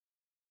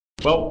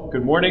Well,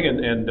 good morning,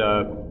 and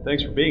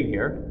thanks for being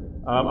here.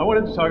 I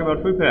wanted to talk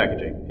about food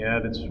packaging,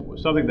 and it's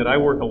something that I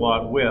work a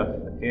lot with.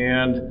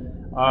 And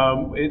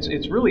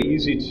it's really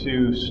easy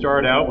to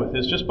start out with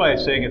this just by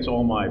saying it's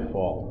all my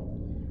fault.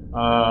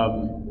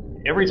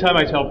 Every time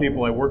I tell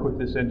people I work with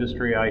this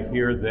industry, I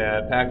hear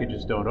that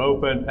packages don't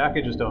open,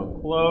 packages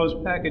don't close,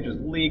 packages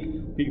leak,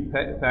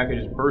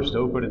 packages burst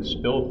open and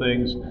spill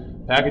things,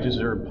 packages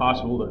are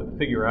impossible to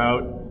figure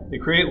out. They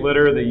create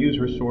litter, they use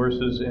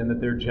resources, and that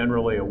they're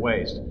generally a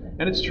waste.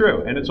 And it's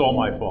true, and it's all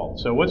my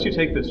fault. So once you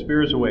take the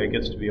spears away, it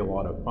gets to be a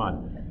lot of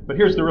fun. But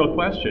here's the real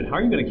question. How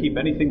are you going to keep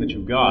anything that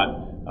you've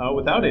got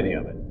without any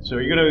of it? So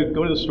you're going to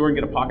go to the store and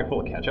get a pocket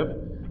full of ketchup,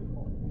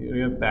 you're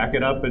going to back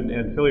it up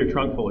and fill your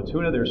trunk full of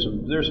tuna. There's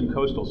some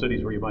coastal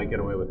cities where you might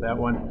get away with that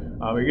one.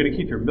 You're going to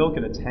keep your milk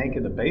in a tank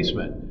in the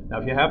basement. Now,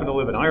 if you happen to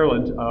live in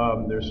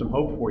Ireland, there's some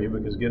hope for you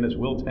because Guinness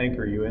will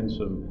tanker you in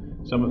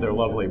some of their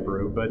lovely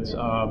brew. But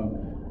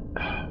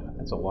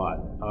that's a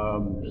lot.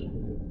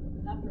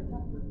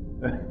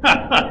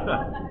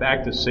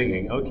 Back to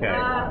singing. Okay,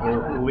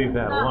 we'll leave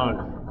that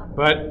alone.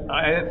 But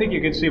I think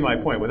you can see my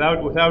point.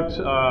 Without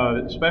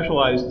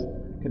specialized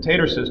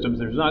container systems,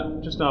 there's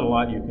just not a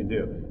lot you can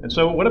do. And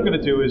so what I'm going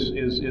to do is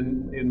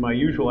in my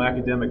usual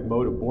academic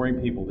mode of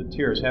boring people to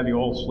tears, have you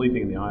all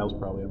sleeping in the aisles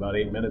probably in about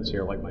 8 minutes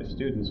here, like my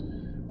students.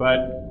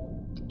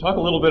 But talk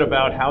a little bit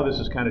about how this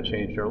has kind of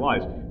changed our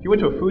lives. If you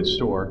went to a food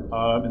store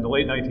in the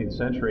late 19th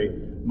century,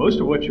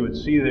 most of what you would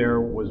see there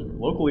was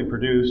locally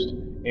produced,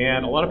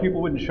 and a lot of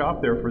people wouldn't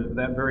shop there for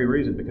that very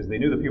reason, because they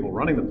knew the people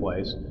running the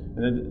place,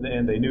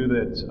 and they knew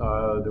that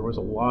there was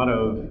a lot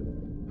of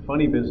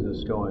funny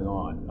business going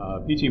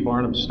on. P.T.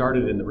 Barnum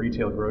started in the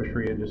retail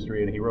grocery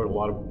industry, and he wrote a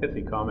lot of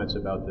pithy comments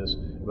about this,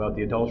 about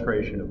the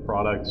adulteration of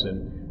products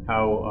and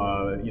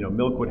how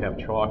milk would have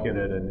chalk in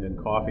it, and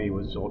coffee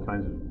was all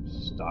kinds of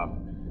stuff,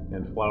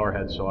 and flour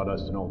had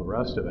sawdust and all the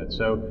rest of it.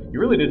 So you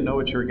really didn't know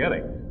what you were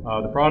getting.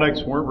 The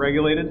products weren't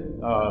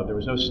regulated. There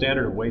was no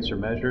standard of weights or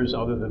measures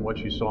other than what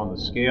you saw on the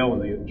scale,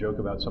 and the joke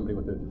about somebody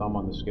with their thumb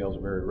on the scale is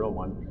a very real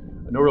one.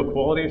 No real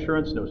quality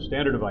assurance, no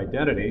standard of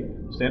identity.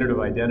 Standard of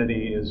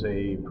identity is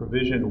a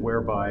provision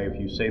whereby if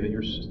you say that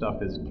your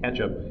stuff is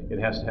ketchup, it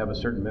has to have a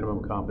certain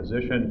minimum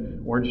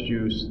composition, orange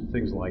juice,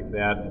 things like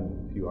that,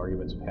 and a few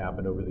arguments have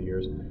happened over the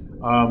years.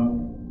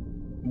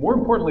 More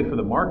importantly for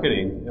the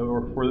marketing,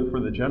 or for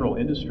the general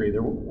industry,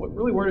 there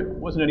really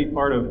wasn't any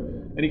part of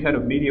any kind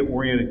of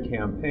media-oriented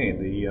campaign.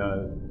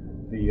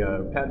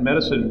 The patent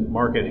medicine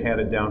market had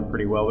it down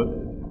pretty well,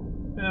 but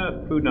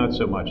food not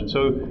so much. And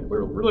so it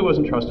really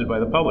wasn't trusted by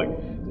the public.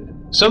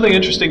 Something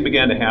interesting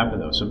began to happen,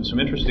 though. Some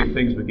interesting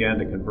things began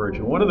to converge.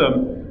 And one of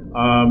them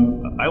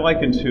I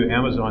likened to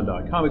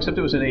Amazon.com, except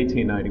it was in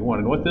 1891.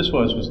 And what this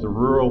was the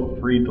Rural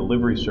Free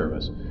Delivery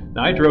Service.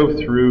 Now, I drove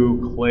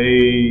through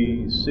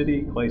Clay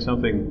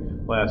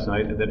something last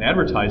night that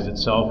advertised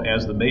itself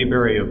as the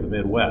Mayberry of the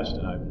Midwest.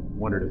 And I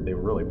wondered if they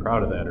were really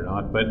proud of that or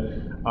not. But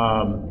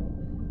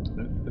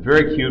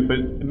very cute,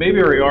 but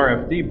Mayberry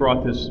RFD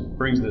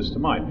brings this to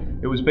mind.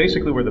 It was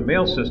basically where the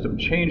mail system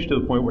changed to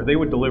the point where they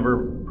would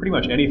deliver pretty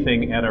much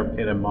anything at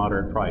a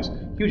moderate price.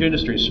 Huge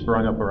industries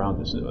sprung up around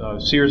this.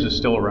 Sears is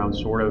still around,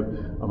 sort of.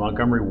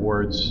 Montgomery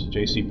Ward's,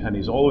 J.C.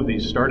 Penney's, all of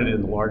these started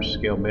in the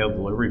large-scale mail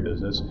delivery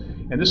business,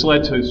 and this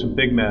led to some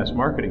big mass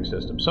marketing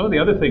systems. Some of the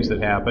other things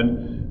that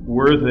happened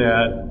were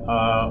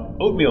that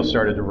oatmeal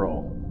started to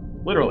roll,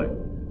 literally.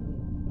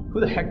 Who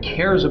the heck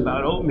cares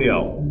about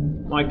oatmeal?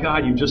 My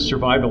God, you just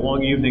survived a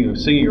long evening of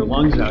singing your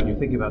lungs out, and you're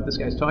thinking about this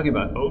guy's talking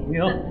about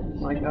oatmeal?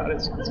 My God,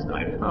 it's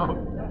I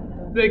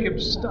know. Make him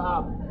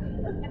stop.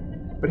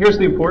 But here's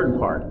the important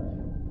part.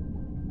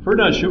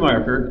 Ferdinand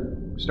Schumacher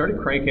started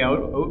cranking out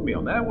oatmeal.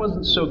 And that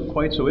wasn't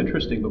quite so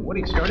interesting, but what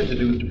he started to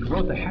do was to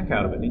promote the heck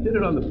out of it. And he did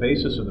it on the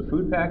basis of the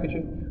food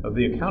packaging, of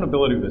the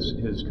accountability of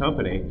his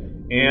company,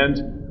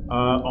 and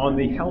on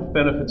the health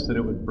benefits that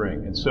it would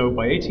bring. And so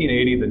by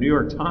 1880, the New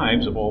York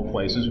Times, of all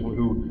places,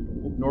 who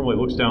normally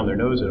looks down their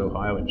nose at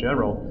Ohio in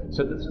general,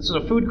 said this is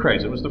a food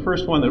craze. It was the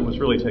first one that was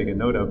really taken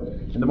note of.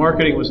 And the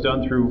marketing was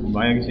done through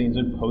magazines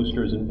and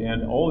posters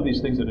and all of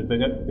these things that had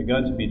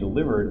begun to be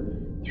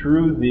delivered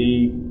through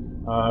the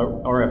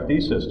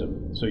RFD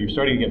system. So you're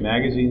starting to get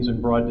magazines in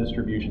broad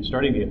distribution,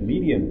 starting to get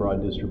media in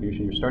broad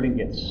distribution, you're starting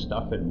to get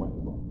stuff in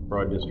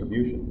broad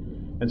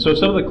distribution. And so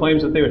some of the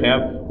claims that they would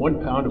have,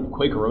 1 pound of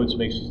Quaker oats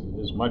makes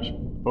as much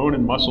bone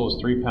and muscle as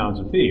 3 pounds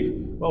of beef.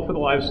 Well, for the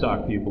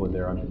livestock people in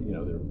there,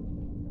 they're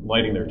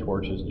lighting their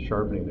torches and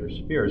sharpening their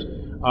spears.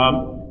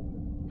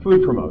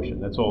 Food promotion,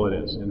 that's all it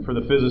is. And for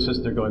the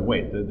physicists, they're going,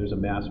 wait, there's a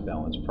mass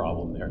balance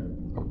problem there.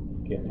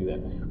 Can't do that.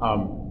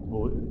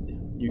 Well,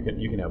 you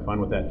can have fun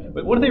with that.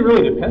 But what they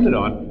really depended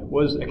on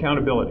was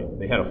accountability.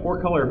 They had a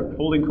 4-color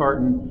folding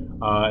carton,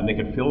 and they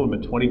could fill them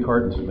at 20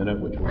 cartons a minute,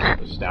 which was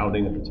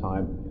astounding at the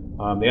time.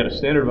 They had a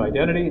standard of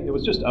identity. It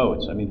was just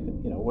oats. I mean,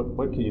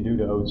 what can you do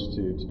to oats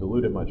to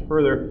dilute it much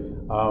further?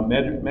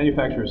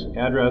 Manufacturer's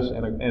address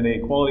and a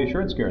quality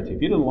assurance guarantee.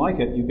 If you didn't like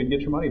it, you could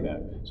get your money back.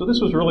 So this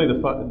was really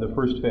the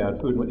first fad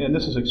food, and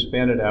this has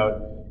expanded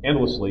out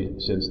endlessly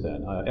since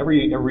then.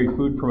 Every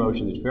food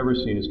promotion that you've ever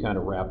seen is kind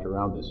of wrapped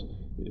around this.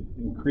 It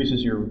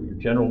increases your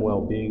general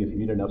well-being. If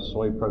you eat enough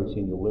soy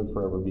protein, you'll live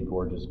forever, be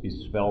gorgeous, be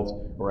svelte,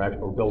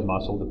 or build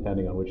muscle,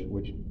 depending on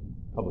which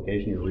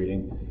publication you're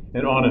reading,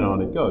 and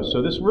on it goes.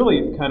 So this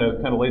really kind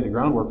of laid the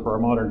groundwork for our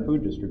modern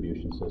food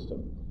distribution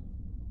system.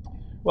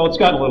 Well, it's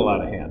gotten a little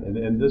out of hand,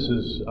 and this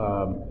is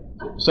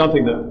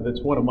something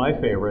that's one of my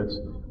favorites.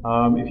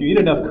 If you eat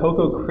enough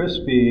Cocoa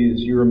Krispies,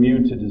 you're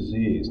immune to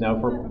disease. Now,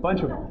 for a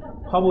bunch of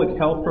public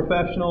health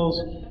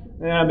professionals,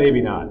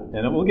 maybe not,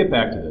 and we'll get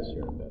back to this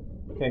here in a bit.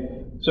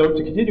 Okay, so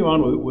to continue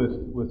on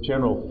with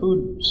general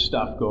food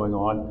stuff going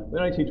on, in the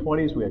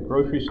 1920s we had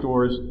grocery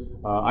stores.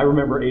 I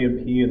remember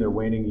A&P in their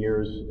waning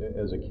years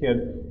as a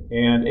kid,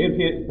 and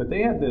A&P, but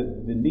they had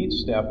the neat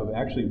step of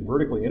actually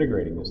vertically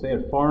integrating this. They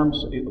had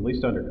farms, at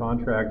least under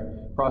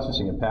contract,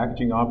 processing and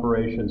packaging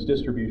operations,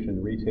 distribution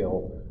and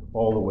retail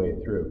all the way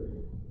through.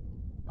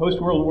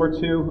 Post-World War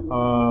II,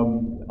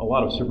 a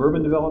lot of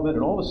suburban development,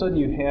 and all of a sudden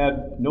you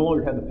no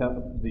longer had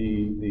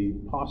the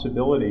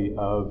possibility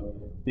of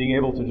being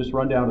able to just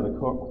run down to the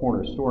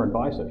corner store and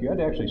buy stuff. You had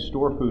to actually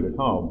store food at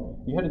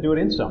home. You had to do it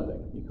in something.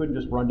 You couldn't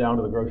just run down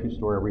to the grocery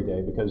store every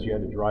day because you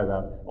had to drive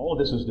out. All of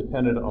this is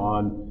dependent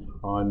on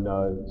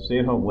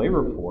stay-at-home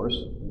labor force.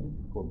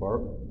 Poor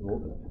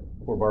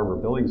Barbara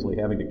Billingsley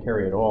having to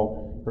carry it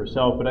all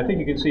herself. But I think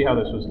you can see how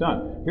this was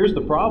done. Here's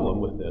the problem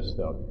with this,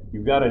 though.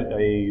 You've got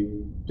a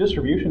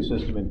distribution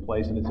system in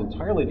place, and it's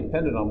entirely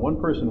dependent on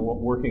one person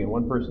working and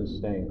one person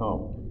staying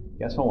home.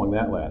 Guess how long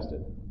that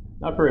lasted?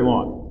 Not very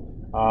long.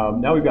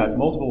 Now we've got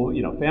multiple,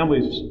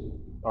 families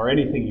are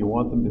anything you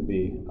want them to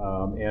be,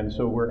 and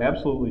so we're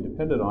absolutely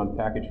dependent on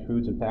packaged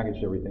foods and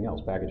packaged everything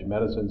else, packaged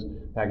medicines,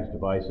 packaged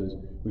devices.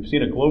 We've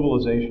seen a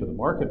globalization of the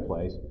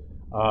marketplace,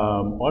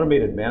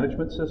 automated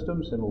management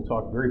systems, and we'll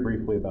talk very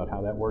briefly about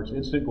how that works.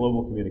 Instant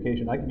global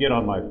communication. I can get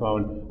on my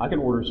phone, I can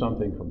order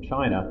something from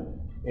China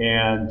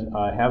and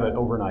have it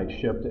overnight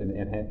shipped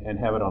and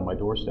have it on my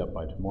doorstep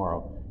by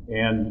tomorrow.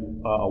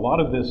 And a lot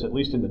of this, at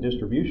least in the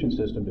distribution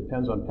system,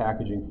 depends on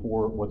packaging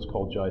for what's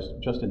called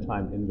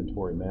just-in-time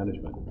inventory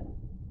management.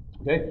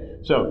 Okay,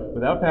 so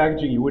without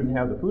packaging, you wouldn't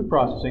have the food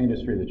processing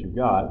industry that you've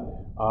got,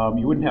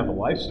 you wouldn't have the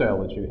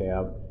lifestyle that you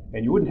have,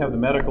 and you wouldn't have the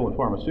medical and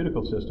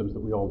pharmaceutical systems that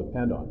we all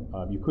depend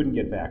on. You couldn't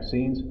get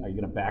vaccines. Are you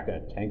going to back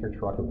a tanker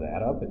truck of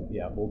that up? And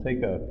yeah, we'll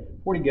take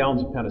 40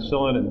 gallons of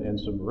penicillin and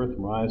some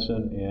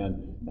erythromycin,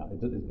 and no,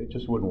 it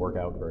just wouldn't work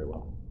out very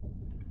well.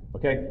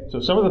 Okay, so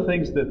some of the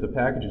things that the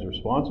package is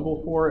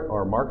responsible for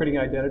are marketing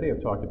identity.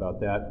 I've talked about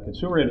that.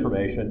 Consumer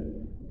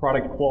information,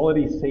 product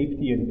quality,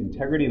 safety, and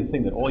integrity, the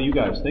thing that all you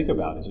guys think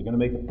about. Is it going to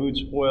make the food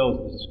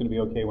spoil? Is this going to be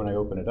okay when I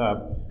open it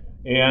up?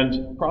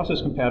 And process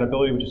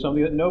compatibility, which is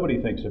something that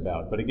nobody thinks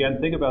about. But again,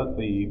 think about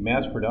the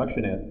mass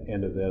production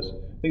end of this.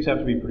 Things have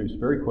to be produced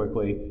very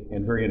quickly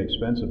and very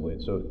inexpensively.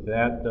 So if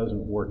that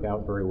doesn't work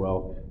out very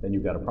well, then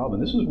you've got a problem.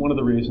 And this is one of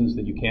the reasons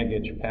that you can't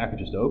get your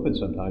packages to open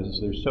sometimes, is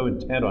they're so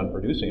intent on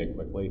producing it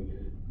quickly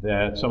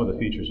that some of the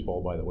features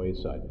fall by the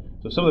wayside.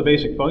 So some of the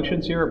basic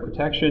functions here are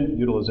protection,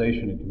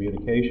 utilization, and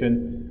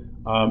communication.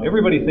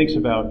 Everybody thinks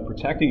about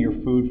protecting your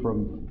food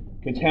from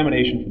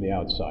contamination from the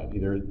outside,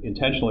 either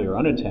intentionally or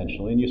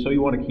unintentionally, and so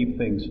you want to keep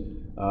things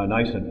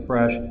nice and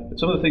fresh. But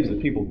some of the things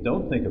that people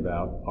don't think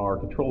about are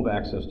controlled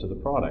access to the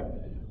product.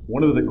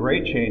 One of the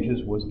great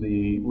changes was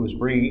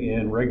bringing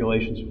in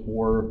regulations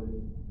for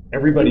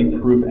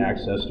everybody-proof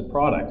access to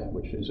product,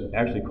 which is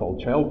actually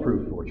called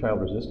child-proof or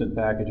child-resistant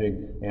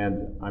packaging,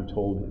 and I'm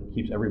told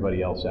keeps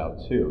everybody else out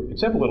too,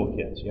 except little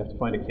kids. You have to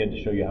find a kid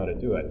to show you how to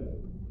do it.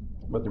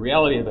 But the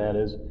reality of that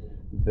is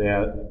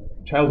that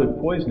childhood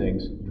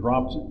poisonings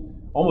dropped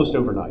almost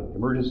overnight.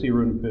 Emergency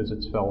room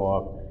visits fell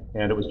off,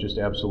 and it was just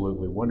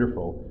absolutely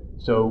wonderful.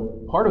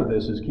 So part of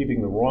this is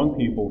keeping the wrong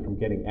people from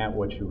getting at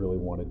what you really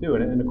want to do.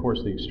 And of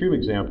course, the extreme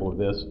example of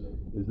this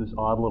is this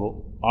odd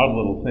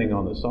little thing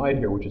on the side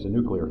here, which is a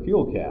nuclear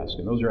fuel cask.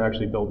 And those are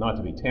actually built not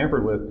to be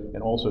tampered with,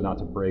 and also not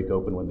to break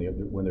open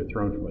when they're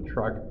thrown from a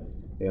truck.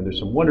 And there's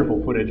some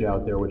wonderful footage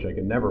out there which I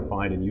can never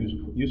find in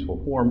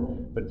useful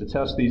form, but to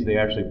test these, they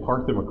actually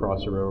parked them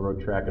across a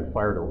railroad track and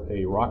fired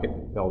a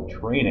rocket-propelled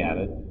train at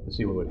it to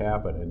see what would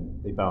happen,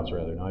 and they bounced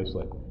rather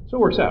nicely. So it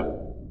works out.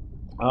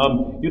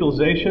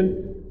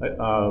 Utilization,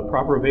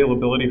 proper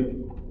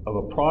availability of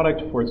a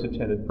product for its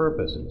intended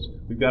purposes.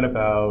 We've got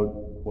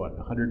about,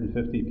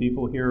 150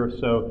 people here or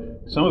so.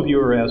 Some of you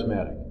are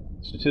asthmatic.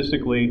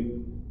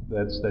 Statistically,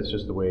 that's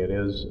just the way it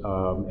is.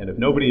 And if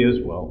nobody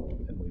is, well,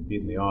 then we've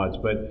beaten the odds.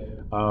 But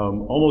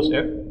almost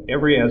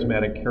every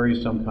asthmatic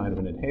carries some kind of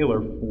an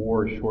inhaler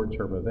for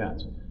short-term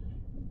events.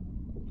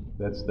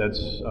 That's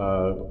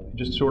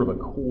just sort of a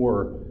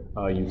core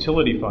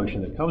utility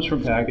function that comes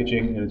from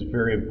packaging, and it's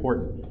very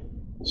important.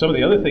 Some of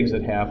the other things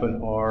that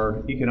happen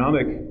are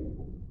economic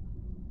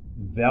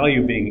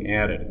value being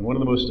added. And one of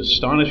the most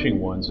astonishing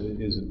ones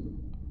is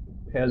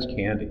Pez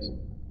candies.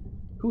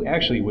 Who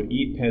actually would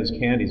eat Pez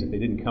candies if they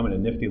didn't come in a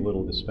nifty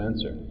little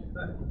dispenser?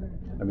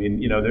 I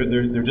mean, you know,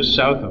 they're just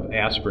south of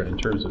aspirin in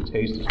terms of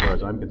taste as far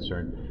as I'm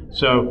concerned.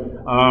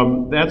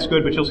 So that's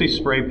good, but you'll see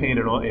spray paint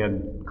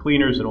and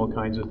cleaners and all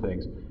kinds of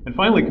things. And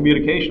finally,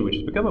 communication, which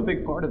has become a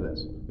big part of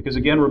this. Because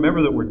again,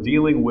 remember that we're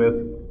dealing with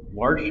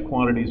large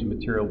quantities of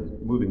material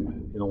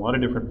moving in a lot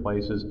of different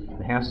places.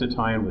 It has to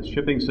tie in with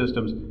shipping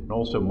systems and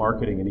also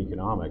marketing and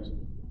economics.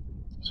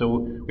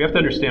 So we have to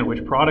understand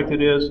which product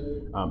it is,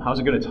 how's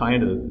it going to tie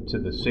into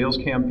the sales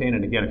campaign.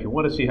 And again, if you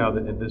want to see how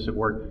this would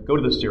work, go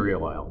to the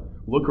cereal aisle.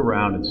 Look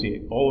around and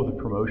see all of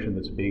the promotion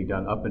that's being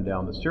done up and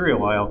down the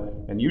cereal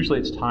aisle, and usually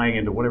it's tying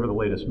into whatever the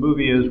latest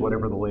movie is,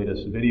 whatever the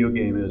latest video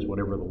game is,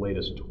 whatever the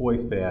latest toy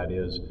fad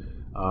is,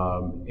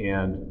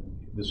 and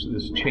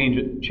this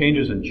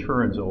changes and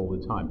churns all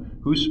the time.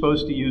 Who's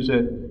supposed to use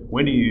it,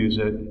 when do you use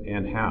it,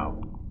 and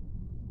how?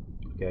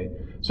 Okay,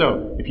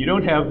 so if you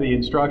don't have the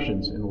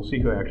instructions, and we'll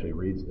see who actually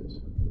reads this.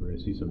 We're going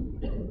to see some.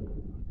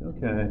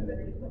 Okay.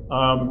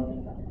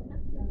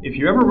 If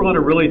you ever want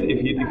to really,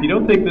 if you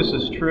don't think this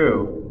is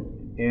true,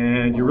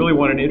 and you really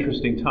want an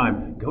interesting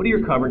time, go to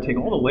your cupboard, take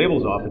all the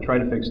labels off, and try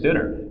to fix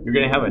dinner. You're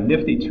going to have a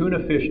nifty tuna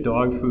fish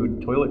dog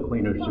food toilet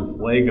cleaner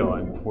souffle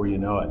going before you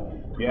know it.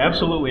 You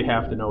absolutely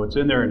have to know what's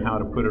in there and how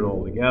to put it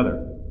all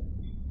together.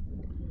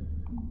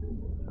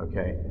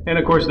 Okay, and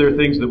of course there are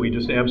things that we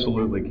just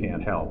absolutely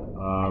can't help.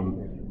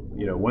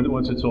 You know,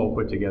 once it's all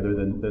put together,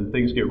 then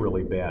things get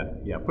really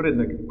bad. Yeah, put it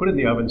in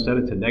the oven, set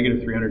it to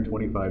negative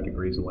 325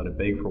 degrees, and let it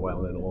bake for a while,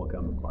 and then it'll all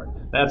come apart.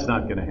 That's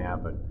not going to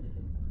happen.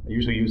 I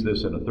usually use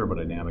this in a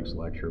thermodynamics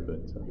lecture, but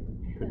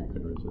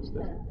couldn't resist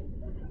this.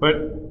 But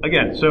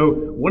again, so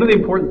one of the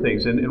important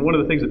things, and one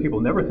of the things that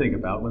people never think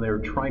about when they're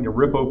trying to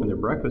rip open their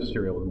breakfast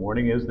cereal in the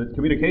morning, is that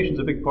communication is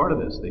a big part of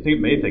this. They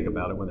may think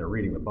about it when they're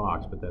reading the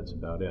box, but that's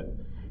about it.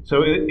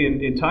 So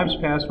in times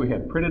past, we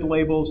had printed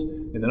labels.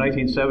 In the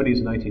 1970s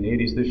and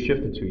 1980s, this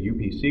shifted to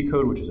UPC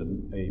code, which is a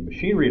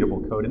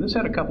machine-readable code, and this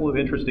had a couple of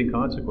interesting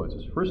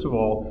consequences. First of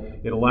all,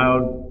 it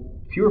allowed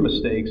fewer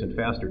mistakes and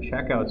faster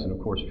checkouts, and of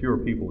course fewer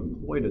people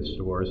employed at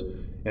stores,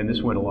 and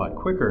this went a lot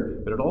quicker,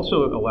 but it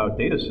also allowed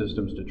data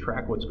systems to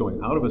track what's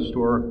going out of a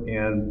store,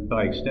 and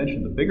by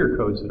extension the bigger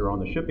codes that are on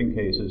the shipping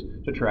cases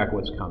to track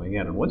what's coming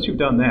in. And once you've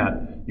done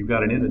that, you've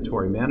got an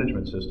inventory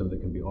management system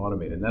that can be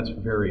automated, and that's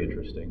very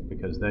interesting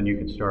because then you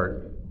can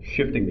start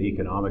shifting the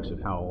economics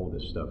of how all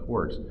this stuff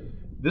works.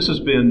 This has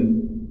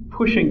been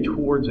pushing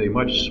towards a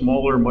much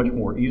smaller, much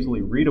more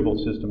easily readable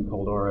system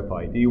called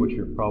RFID, which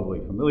you're probably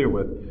familiar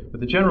with. But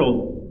the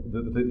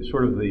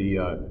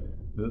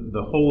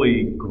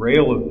holy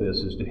grail of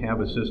this is to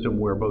have a system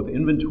where both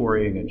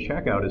inventorying and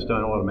checkout is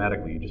done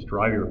automatically. You just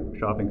drive your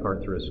shopping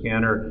cart through a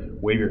scanner,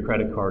 wave your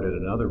credit card at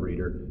another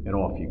reader, and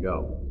off you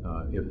go.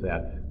 If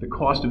that, the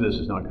cost of this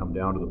has not come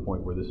down to the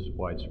point where this is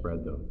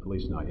widespread, though, at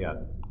least not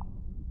yet.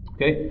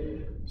 Okay.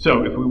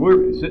 So if we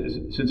were,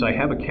 since I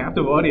have a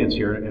captive audience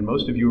here, and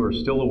most of you are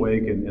still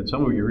awake, and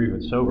some of you are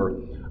even sober,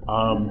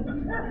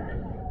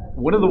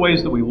 one of the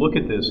ways that we look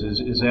at this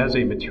is as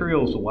a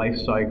materials life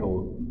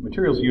cycle,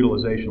 materials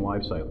utilization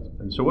life cycle.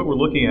 And so what we're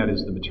looking at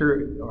is the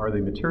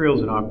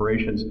materials and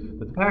operations that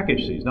the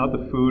package sees, not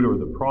the food or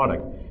the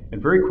product.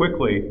 And very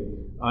quickly,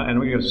 and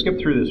we're going to skip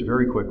through this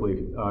very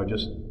quickly,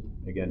 just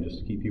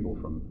to keep people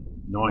from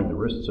gnawing the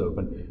wrists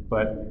open,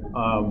 but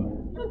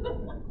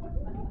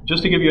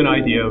just to give you an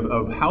idea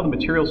of how the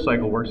materials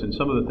cycle works and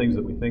some of the things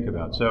that we think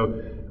about. So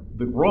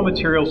the raw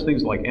materials,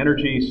 things like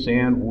energy,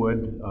 sand,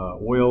 wood,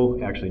 oil,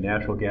 actually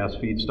natural gas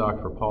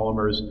feedstock for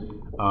polymers,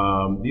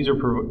 these are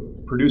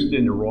produced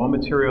into raw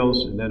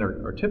materials and then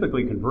are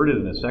typically converted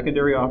in a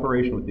secondary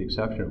operation with the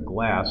exception of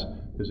glass,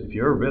 because if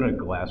you've ever been in a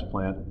glass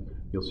plant,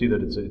 you'll see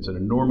that it's an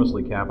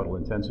enormously capital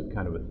intensive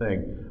kind of a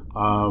thing.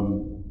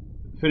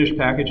 Finished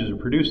packages are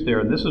produced there,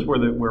 and this is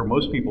where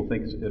most people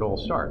think it all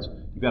starts.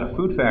 You've got a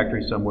food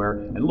factory somewhere,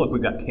 and look,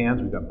 we've got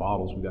cans, we've got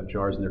bottles, we've got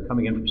jars, and they're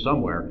coming in from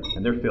somewhere,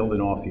 and they're filled,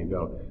 and off you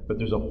go. But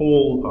there's a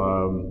whole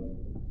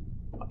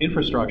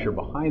infrastructure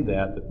behind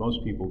that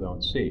most people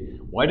don't see.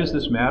 Why does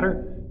this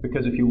matter?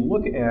 Because if you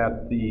look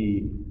at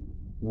the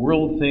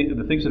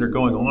things that are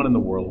going on in the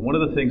world, one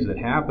of the things that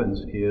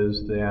happens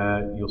is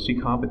that you'll see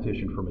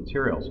competition for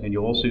materials, and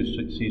you'll also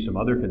see some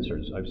other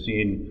concerns. I've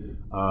seen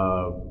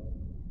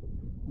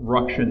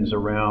ructions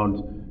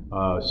around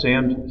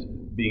sand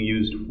being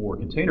used for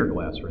container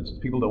glass, for instance.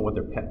 People don't want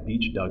their pet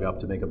beach dug up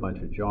to make a bunch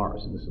of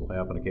jars, and this will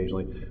happen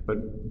occasionally.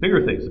 But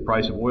bigger things, the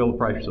price of oil, the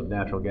price of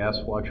natural gas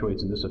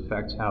fluctuates, and this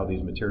affects how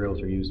these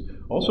materials are used.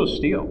 Also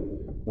steel.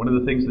 One of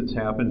the things that's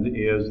happened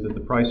is that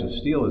the price of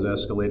steel has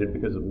escalated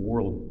because of a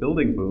world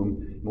building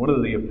boom. And one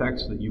of the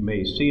effects that you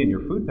may see in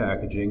your food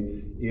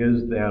packaging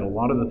is that a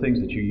lot of the things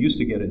that you used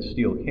to get in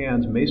steel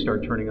cans may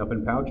start turning up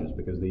in pouches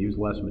because they use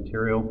less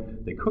material,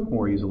 they cook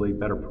more easily,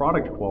 better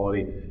product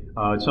quality.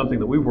 It's something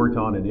that we've worked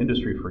on in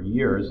industry for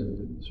years. It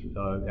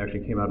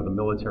actually came out of the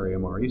military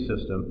MRE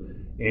system.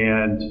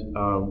 And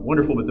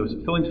wonderful, but those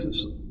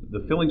the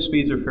filling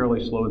speeds are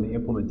fairly slow, and the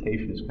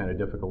implementation is kind of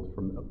difficult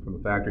from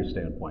a factory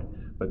standpoint.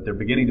 But they're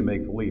beginning to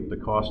make the leap. The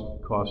cost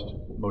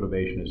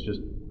motivation is just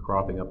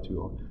cropping up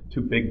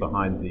too big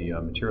behind the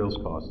materials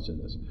costs in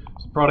this.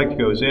 So the product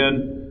goes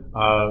in.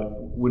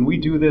 When we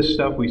do this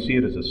stuff, we see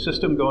it as a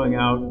system going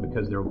out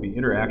because there will be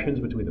interactions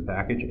between the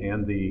package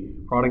and the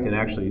product, and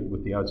actually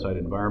with the outside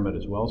environment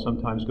as well.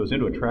 Sometimes goes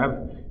into a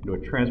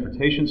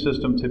transportation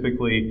system,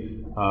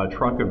 typically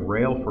truck and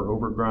rail for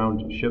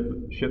overground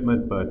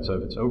shipment, but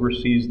if it's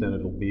overseas, then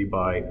it'll be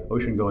by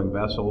ocean-going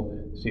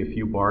vessel. See a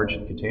few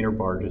container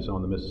barges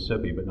on the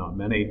Mississippi, but not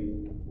many.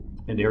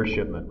 And air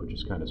shipment, which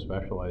is kind of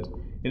specialized,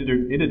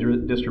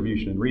 into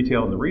distribution and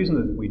retail. And the reason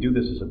that we do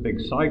this as a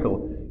big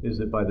cycle is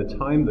that by the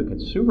time the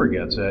consumer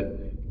gets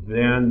it,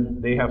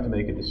 then they have to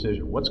make a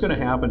decision. What's going to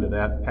happen to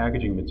that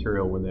packaging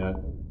material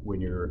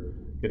when you're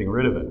getting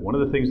rid of it? One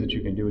of the things that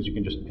you can do is you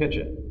can just pitch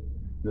it.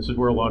 This is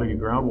where a lot of you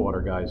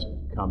groundwater guys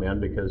come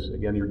in because,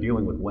 again, you're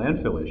dealing with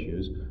landfill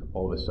issues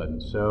all of a sudden.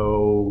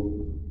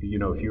 So, you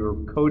know, if you're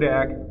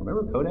Kodak,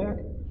 remember Kodak?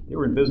 They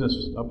were in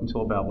business up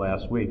until about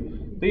last week.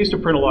 They used to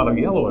print a lot of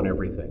yellow on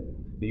everything.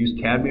 They used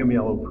cadmium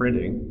yellow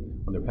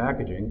printing on their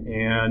packaging,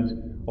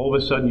 and all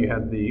of a sudden you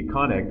had the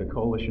CONEG, the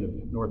Coalition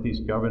of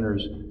Northeast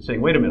Governors,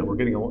 saying, wait a minute, we're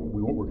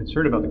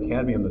concerned about the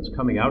cadmium that's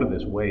coming out of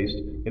this waste,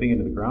 getting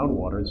into the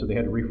groundwater, and so they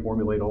had to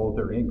reformulate all of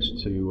their inks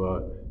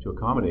to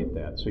accommodate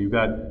that. So you've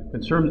got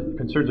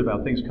concerns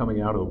about things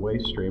coming out of the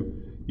waste stream.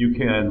 You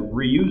can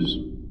reuse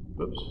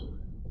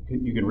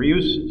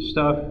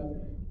stuff.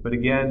 But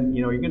again,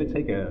 you know, you're going to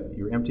take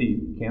your empty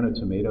can of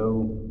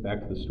tomato back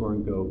to the store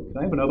and go, can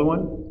I have another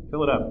one?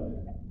 Fill it up.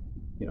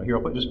 You know, here,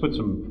 I'll just put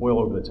some foil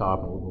over the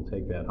top and we'll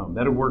take that home.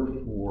 That'd work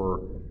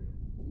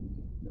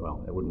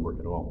well, that wouldn't work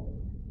at all.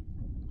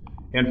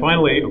 And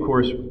finally, of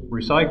course,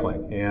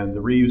 recycling and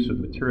the reuse of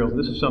materials.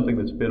 This is something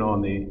that's been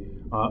on the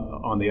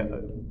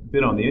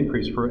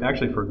increase for a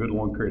good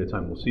long period of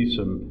time. We'll see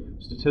some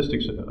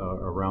statistics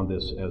around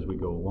this as we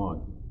go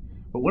along.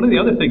 But one of the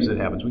other things that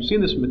happens, we've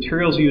seen this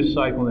materials use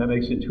cycle, and that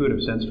makes intuitive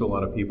sense to a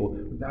lot of people.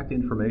 Back to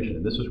information.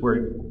 And this is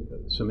where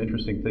some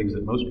interesting things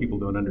that most people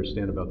don't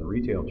understand about the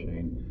retail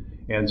chain.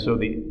 And so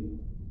the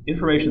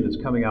information that's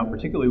coming out,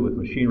 particularly with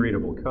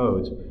machine-readable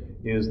codes,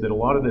 is that a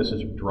lot of this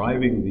is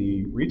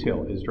driving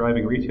retail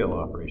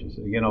operations.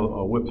 Again,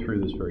 I'll whip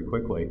through this very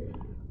quickly.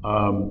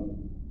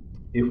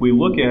 If we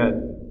look at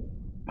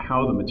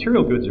how the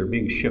material goods are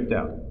being shipped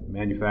out,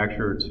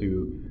 manufacturer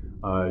to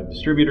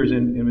distributors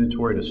in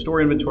inventory to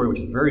store inventory, which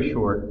is very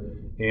short,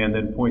 and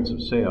then points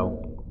of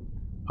sale.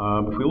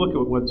 If we look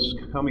at what's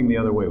coming the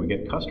other way, we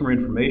get customer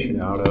information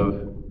out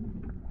of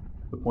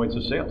the points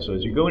of sale. So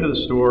as you go into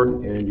the store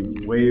and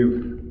you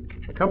wave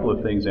a couple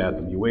of things at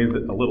them, you wave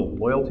a little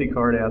loyalty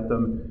card at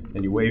them,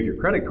 and you wave your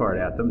credit card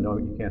at them. No,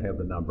 you can't have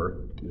the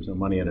number. There's no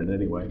money in it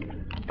anyway.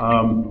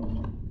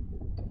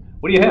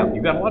 What do you have?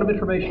 You've got a lot of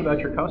information about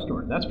your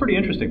customer. That's pretty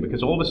interesting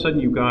because all of a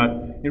sudden you've got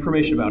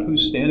information about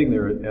who's standing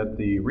there at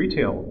the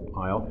retail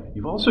aisle.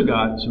 You've also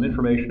got some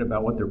information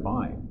about what they're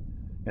buying.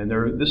 And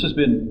this has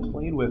been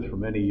played with for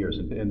many years.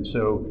 And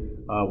so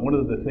one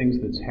of the things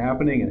that's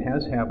happening and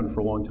has happened for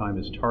a long time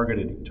is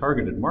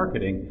targeted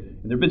marketing.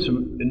 And there have been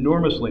some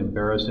enormously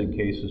embarrassing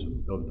cases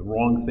of the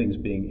wrong things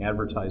being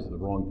advertised to the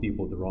wrong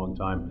people at the wrong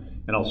time.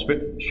 And I'll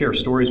share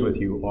stories with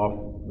you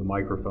off the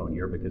microphone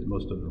here because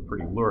most of them are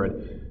pretty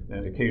lurid,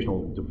 and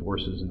occasional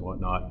divorces and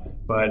whatnot.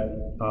 But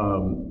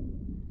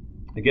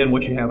again,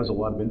 what you have is a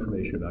lot of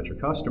information about your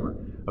customer.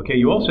 Okay,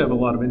 you also have a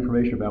lot of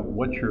information about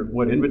what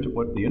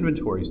the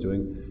inventory is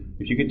doing.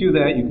 If you could do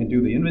that, you can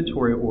do the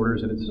inventory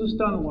orders, and it's just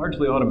done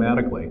largely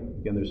automatically.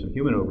 Again, there's some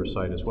human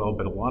oversight as well,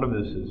 but a lot of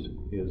this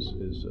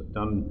is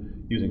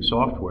done using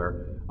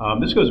software.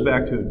 This goes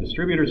back to a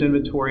distributor's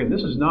inventory, and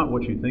this is not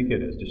what you think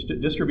it is.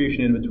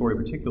 Distribution inventory,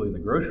 particularly in the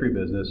grocery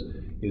business,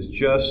 is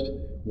just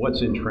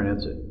what's in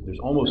transit. There's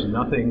almost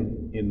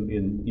nothing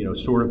in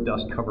sort of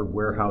dust-covered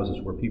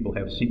warehouses where people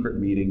have secret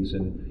meetings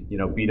and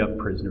beat up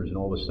prisoners and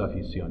all the stuff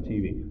you see on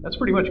TV. That's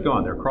pretty much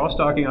gone. They're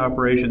cross-docking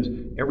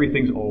operations.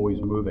 Everything's always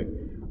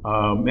moving.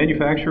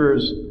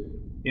 Manufacturers'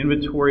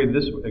 inventory,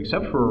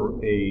 except for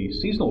a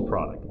seasonal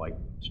product like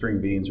string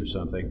beans or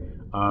something,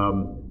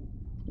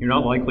 you're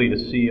not likely to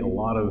see a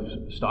lot of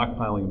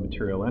stockpiling of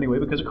material anyway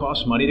because it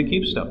costs money to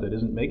keep stuff that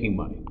isn't making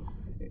money.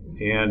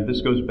 And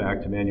this goes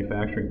back to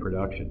manufacturing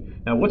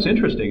production. Now, what's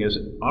interesting is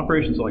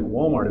operations like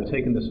Walmart have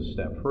taken this a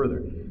step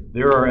further.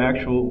 There are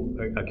actual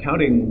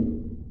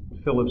accounting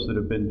fill-ups that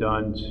have been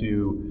done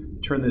to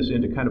turn this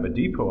into kind of a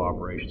depot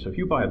operation. So if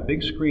you buy a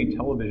big screen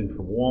television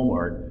from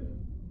Walmart,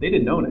 they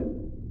didn't own it.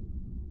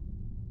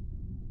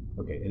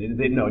 Okay, and it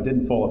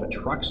didn't fall off a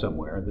truck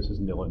somewhere. This is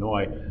in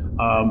Illinois.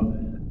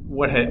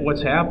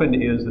 What's happened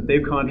is that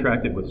they've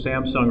contracted with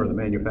Samsung or the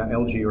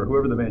LG or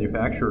whoever the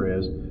manufacturer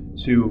is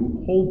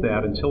to hold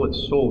that until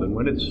it's sold. And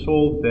when it's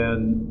sold,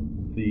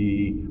 then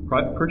the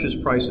purchase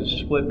price is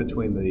split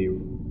between the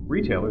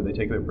retailer, they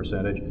take their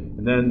percentage,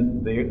 and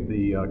then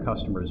the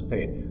customer is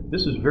paid.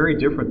 This is very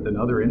different than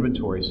other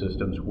inventory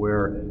systems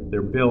where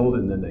they're billed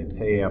and then they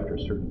pay after a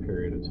certain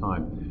period of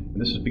time. And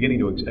this is beginning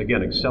to,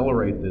 again,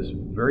 accelerate this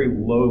very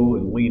low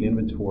and lean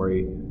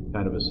inventory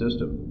kind of a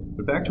system.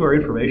 But back to our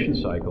information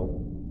cycle,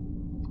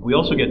 we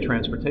also get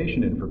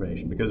transportation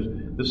information because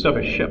this stuff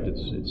is shipped.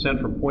 It's sent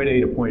from point A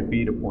to point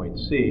B to point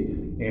C,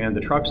 and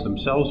the trucks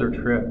themselves are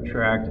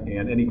tracked,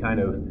 and any kind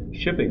of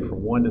shipping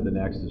from one to the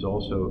next is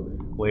also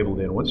labeled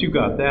in. Once you've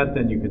got that,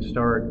 then you can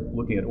start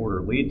looking at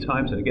order lead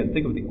times. And again,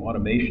 think of the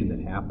automation that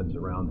happens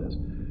around this.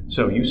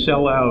 So you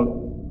sell out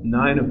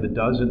 9 of the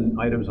dozen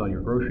items on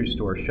your grocery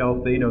store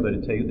shelf. They know that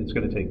it's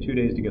going to take 2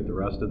 days to get the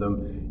rest of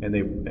them, and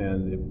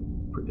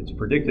it's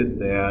predicted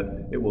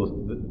that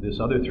this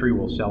other 3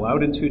 will sell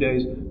out in 2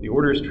 days. The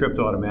order is tripped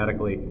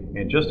automatically,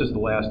 and just as the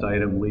last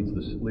item leaves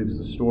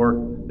the store,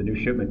 the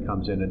new shipment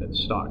comes in and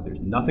it's stocked.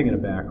 There's nothing in a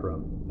back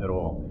room at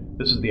all.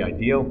 This is the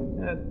ideal.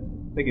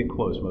 They get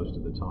close most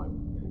of the time.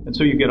 And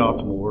so you get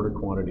optimal order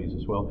quantities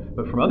as well.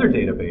 But from other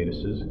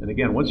databases, and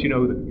again, once you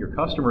know who your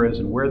customer is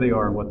and where they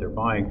are and what they're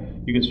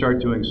buying, you can start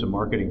doing some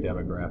marketing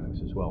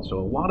demographics as well. So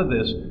a lot of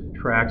this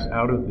tracks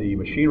out of the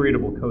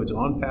machine-readable codes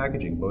on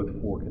packaging, both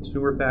for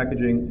consumer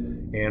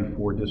packaging and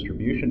for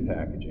distribution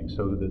packaging,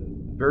 so that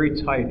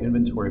very tight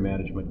inventory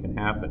management can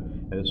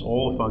happen. And it's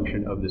all a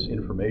function of this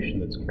information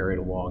that's carried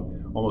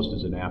along almost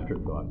as an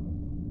afterthought.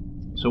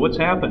 So what's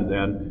happened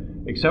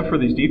then, except for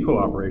these depot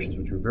operations,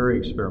 which are very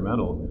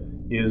experimental,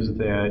 is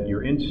that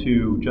you're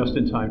into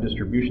just-in-time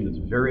distribution that's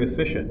very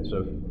efficient.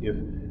 So if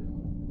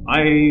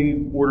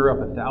I order up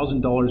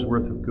 $1,000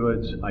 worth of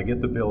goods, I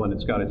get the bill and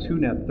it's got a 2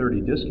 net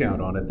 30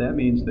 discount on it, that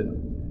means that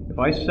if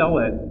I sell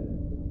it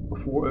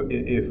before,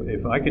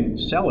 if I can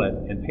sell it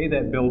and pay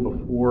that bill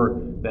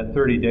before that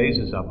 30 days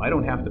is up, I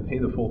don't have to pay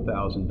the full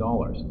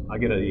 $1,000. I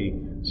get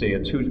say a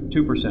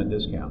 2%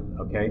 discount,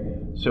 okay?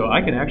 So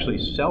I can actually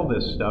sell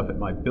this stuff at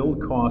my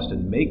build cost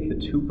and make the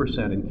 2%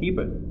 and keep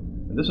it.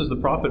 And this is the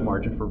profit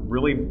margin for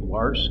really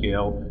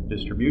large-scale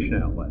distribution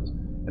outlets.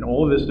 And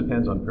all of this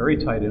depends on very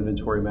tight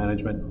inventory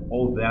management.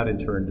 All of that,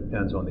 in turn,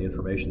 depends on the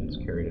information that's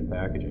carried in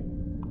packaging.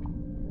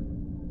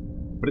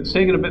 But it's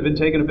been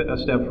taken a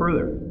step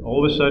further.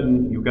 All of a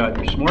sudden, you've got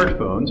your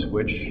smartphones,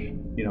 which,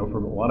 for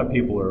a lot of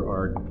people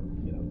are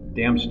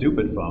damn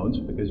stupid phones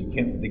because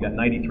they got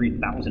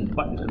 93,000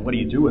 buttons, and what do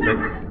you do with it?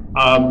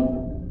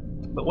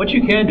 But what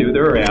you can do,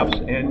 there are apps,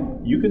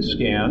 and you can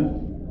scan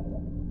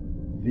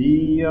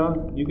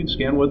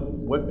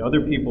what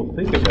other people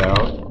think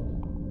about.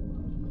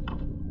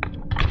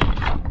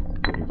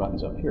 Put your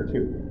buttons up here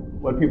too.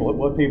 What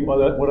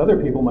other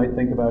people might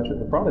think about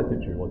the product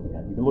that you're looking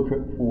at. You can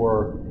look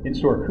for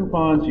in-store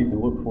coupons. You can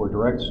look for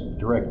direct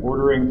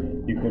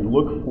ordering. You can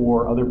look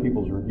for other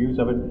people's reviews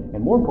of it,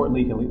 and more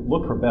importantly, you can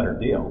look for better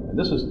deal. And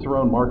this has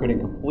thrown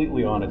marketing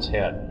completely on its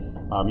head.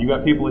 You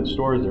got people at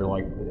stores.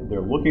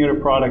 They're looking at a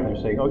product and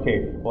they're saying,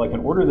 okay, well, I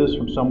can order this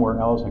from somewhere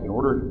else. I can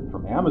order it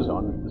from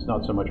Amazon. It's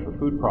not so much for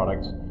food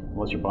products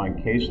unless you're buying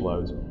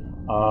caseloads.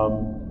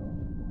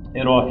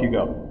 And off you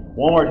go.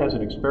 Walmart has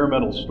an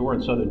experimental store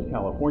in Southern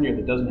California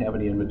that doesn't have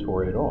any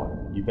inventory at all.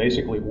 You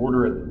basically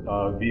order it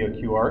via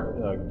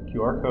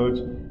QR codes,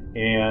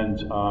 and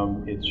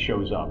it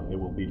shows up. It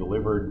will be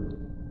delivered,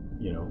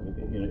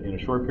 in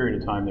a short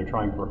period of time. They're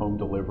trying for home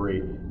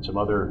delivery and some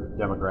other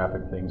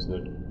demographic things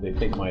that they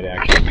think might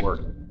actually work.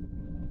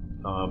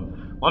 A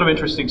lot of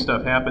interesting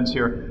stuff happens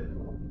here.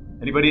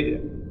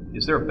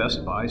 Is there a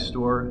Best Buy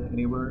store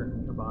anywhere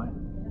nearby?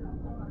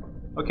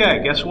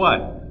 Okay, guess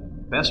what?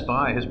 Best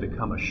Buy has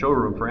become a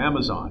showroom for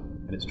Amazon,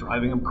 and it's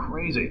driving them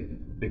crazy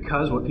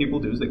because what people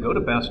do is they go to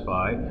Best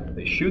Buy,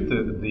 they shoot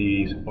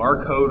the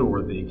barcode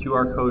or the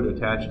QR code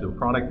attached to the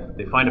product,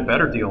 they find a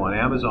better deal on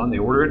Amazon, they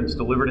order it, and it's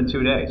delivered in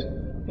 2 days.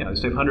 They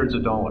save hundreds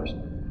of dollars.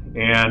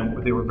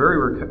 And they were very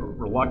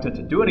reluctant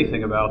to do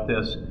anything about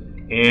this,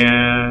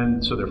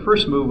 and so their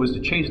first move was to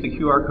change the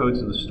QR codes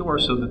in the store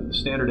so that the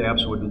standard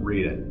apps wouldn't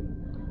read it.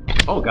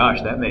 Oh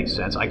gosh, that makes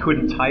sense. I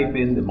couldn't type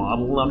in the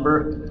model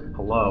number.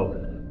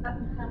 Hello.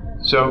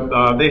 So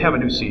they have a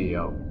new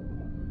CEO,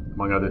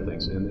 among other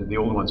things, and the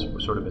old one's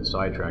sort of been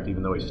sidetracked,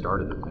 even though he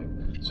started the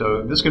thing.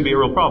 So this can be a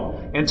real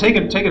problem. And take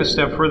it a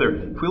step further.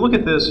 If we look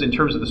at this in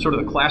terms of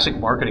the classic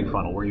marketing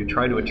funnel, where you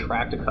try to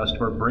attract a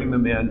customer, bring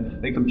them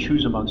in, make them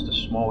choose amongst a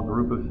small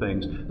group of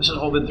things, this has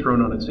all been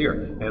thrown on its ear.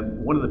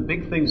 And one of the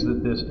big things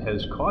that this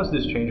has caused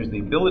this change is the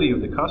ability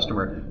of the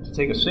customer to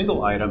take a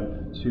single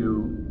item,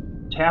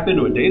 to tap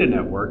into a data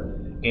network,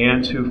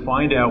 and to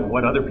find out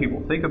what other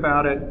people think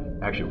about it,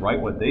 actually write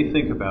what they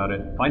think about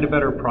it, find a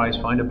better price,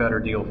 find a better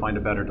deal, find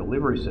a better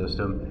delivery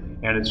system,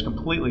 and it's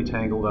completely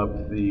tangled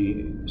up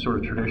the sort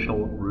of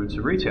traditional roots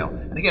of retail.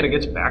 And again, it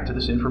gets back to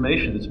this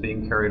information that's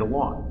being carried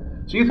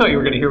along. So you thought you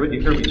were going to hear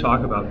me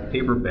talk about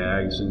paper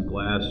bags and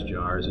glass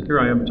jars, and here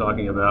I am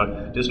talking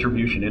about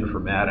distribution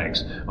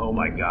informatics. Oh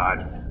my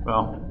God.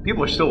 Well,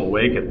 people are still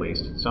awake at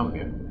least, some of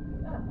you.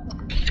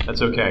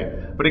 That's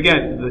okay. But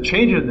again, the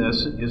change in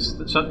this is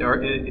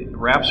it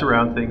wraps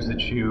around things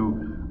that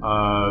you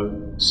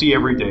see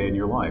every day in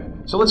your life.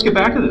 So let's get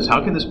back to this.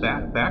 How can this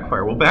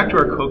backfire? Well, back to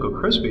our Cocoa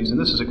Krispies, and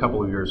this is a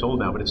couple of years old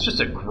now, but it's just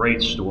a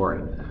great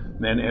story.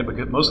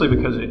 And mostly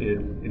because it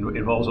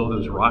involves all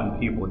those rotten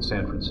people in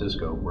San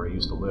Francisco, where I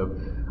used to live.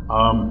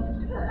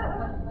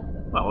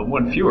 Well,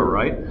 one fewer,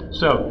 right?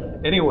 So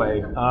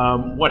anyway,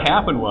 what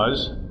happened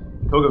was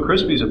Cocoa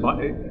Krispies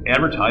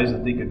advertised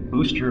that they could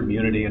boost your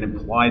immunity and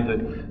implied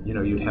that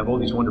you'd have all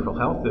these wonderful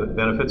health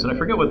benefits. And I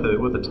forget what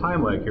the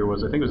time lag here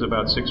was. I think it was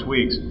about 6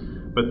 weeks.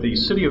 But the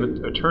city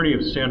attorney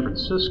of San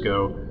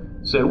Francisco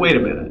said, "Wait a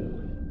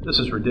minute, this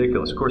is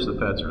ridiculous." Of course, the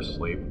feds are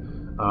asleep.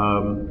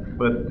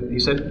 But he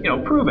said,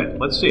 prove it.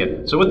 Let's see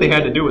it. So what they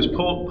had to do was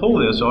pull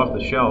this off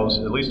the shelves,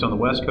 at least on the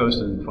West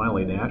Coast and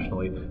finally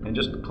nationally, and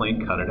just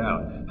plain cut it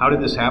out. How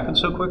did this happen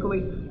so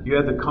quickly? You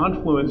had the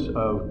confluence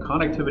of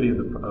connectivity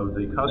of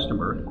the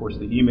customer, of course,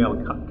 the email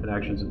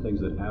connections and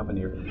things that happen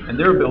here, and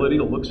their ability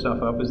to look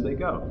stuff up as they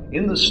go.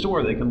 In the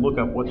store, they can look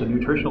up what the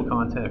nutritional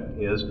content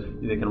is.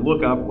 They can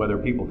look up whether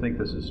people think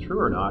this is true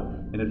or not.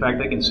 And in fact,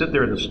 they can sit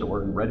there in the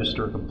store and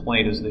register a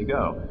complaint as they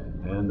go.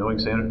 And knowing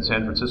San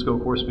Francisco,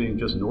 of course, being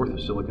just north of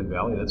Silicon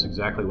Valley, that's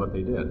exactly what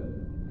they did.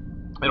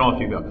 And off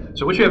you go.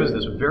 So what you have is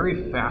this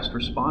very fast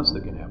response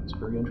that can happen. It's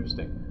very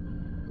interesting.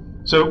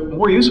 So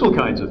more useful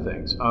kinds of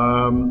things.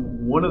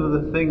 One of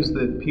the things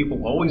that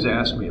people always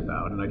ask me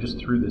about, and I just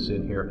threw this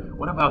in here,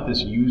 what about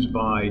this use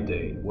by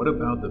date? What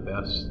about the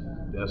best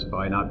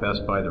by, not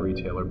best by the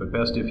retailer, but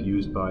best if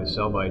used by,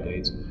 sell by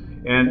dates?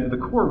 And the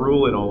core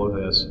rule in all of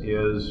this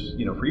is,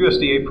 for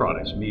USDA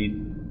products, meat,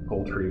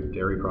 poultry,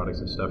 dairy products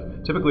and stuff,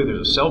 typically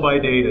there's a sell-by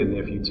date, and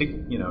if you take,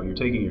 you're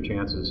taking your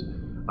chances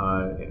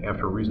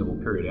after a reasonable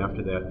period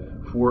after that.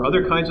 For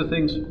other kinds of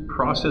things,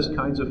 processed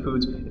kinds of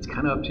foods, it's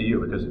kind of up to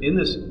you, because in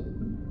this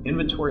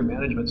inventory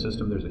management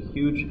system, there's a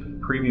huge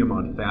premium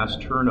on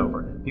fast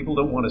turnover. People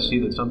don't want to see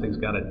that something's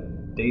got a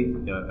date,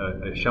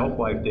 a shelf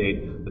life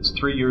date that's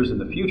 3 years in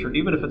the future,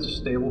 even if it's a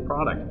stable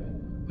product.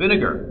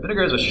 Vinegar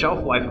has a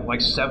shelf life of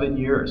like 7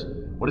 years.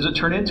 What does it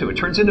turn into? It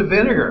turns into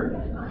vinegar.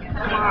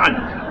 Come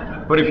on.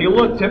 But if you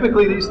look,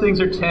 typically these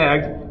things are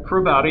tagged for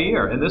about a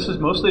year, and this is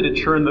mostly to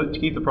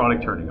keep the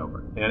product turning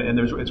over. And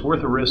it's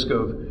worth a risk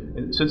of,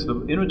 since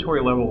the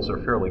inventory levels are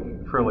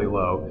fairly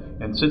low,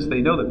 and since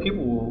they know that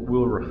people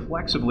will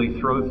reflexively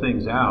throw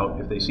things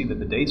out if they see that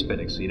the date's been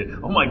exceeded.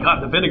 Oh my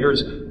God, the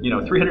vinegar's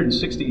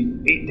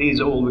 368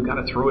 days old. We've got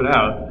to throw it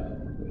out.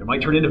 It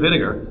might turn into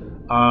vinegar.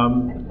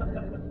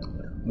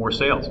 More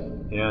sales.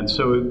 And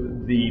so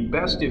the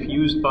best if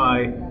used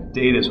by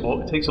date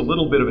takes a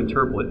little bit of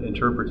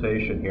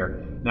interpretation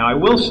here. Now I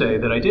will say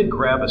that I did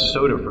grab a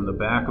soda from the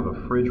back of a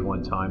fridge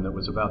one time that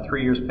was about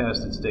 3 years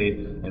past its date,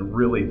 and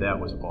really that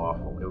was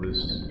awful. It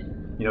was,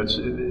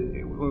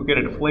 we'll get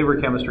into flavor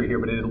chemistry here,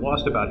 but it had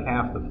lost about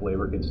half the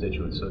flavor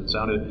constituents, so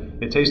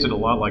it tasted a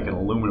lot like an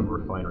aluminum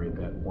refinery at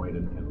that point,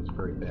 and it was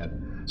very bad.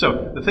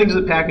 So the things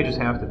that packages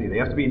have to be, they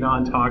have to be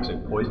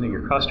non-toxic. Poisoning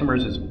your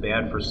customers is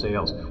bad for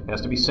sales. It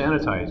has to be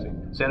sanitary.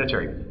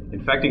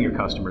 Infecting your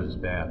customers is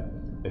bad.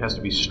 It has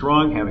to be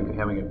strong.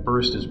 Having it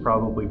burst is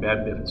probably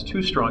bad. If it's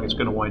too strong, it's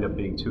going to wind up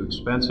being too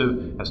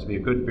expensive. It has to be a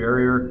good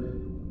barrier.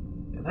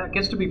 And that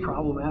gets to be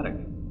problematic.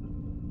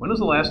 When was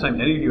the last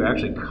time any of you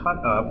actually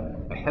cut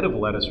up a head of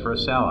lettuce for a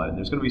salad? And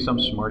there's going to be some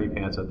smarty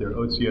pants out there.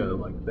 Oh, it's,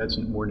 that's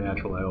more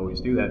natural. I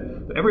always do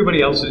that. But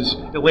everybody else is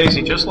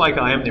lazy, just like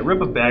I am. They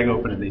rip a bag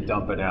open and they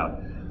dump it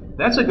out.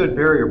 That's a good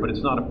barrier, but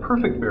it's not a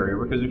perfect barrier,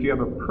 because if you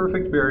have a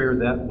perfect barrier,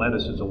 that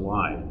lettuce is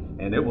alive.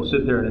 And it will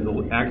sit there and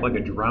it'll act like a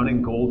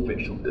drowning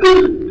goldfish. and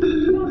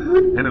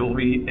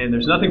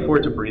there's nothing for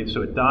it to breathe,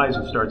 so it dies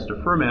and starts to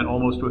ferment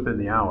almost within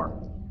the hour.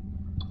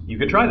 You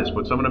could try this.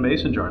 Put some in a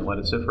mason jar and let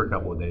it sit for a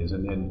couple of days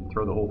and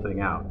throw the whole thing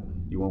out.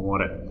 You won't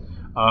want it.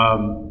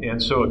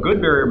 And so a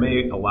good barrier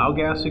may allow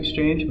gas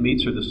exchange.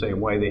 Meats are the same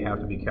way. They have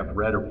to be kept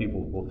red, or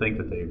people will think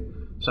that they've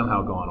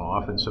somehow gone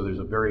off. And so there's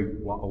a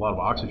lot of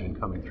oxygen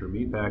coming through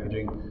meat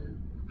packaging.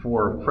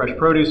 For fresh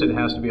produce, it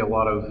has to be a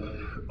lot of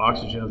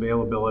oxygen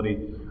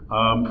availability.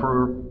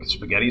 For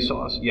spaghetti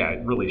sauce, yeah,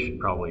 it really should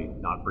probably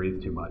not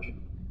breathe too much.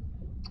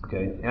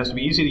 Okay, it has to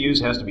be easy to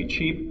use, it has to be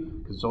cheap,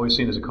 because it's always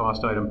seen as a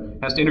cost item.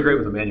 It has to integrate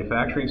with the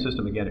manufacturing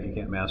system. Again, if you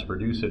can't mass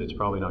produce it, it's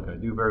probably not going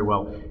to do very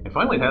well. And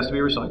finally, it has to be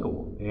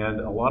recyclable. And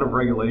a lot of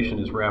regulation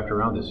is wrapped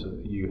around this.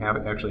 You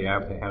actually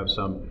have to have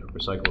some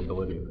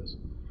recyclability of this.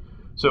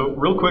 So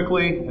real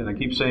quickly, and I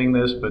keep saying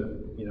this, but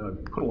I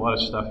put a lot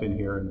of stuff in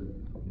here, and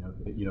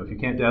if you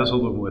can't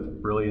dazzle them with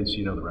brilliance,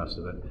 you know the rest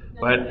of it.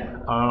 But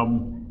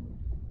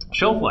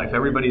shelf life.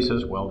 Everybody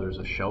says, well, there's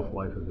a shelf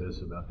life of this.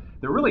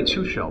 There are really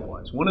two shelf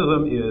lives. One of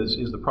them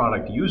is the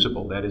product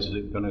usable? That is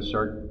it going to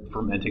start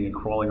fermenting and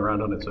crawling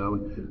around on its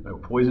own,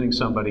 poisoning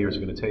somebody, or is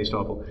it going to taste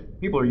awful?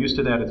 People are used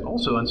to that. It's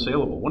also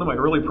unsaleable. One of my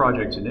early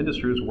projects in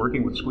industry was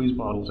working with squeeze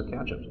bottles of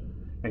ketchup.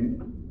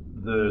 And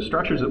the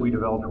structures that we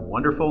developed were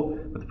wonderful,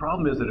 but the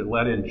problem is that it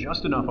let in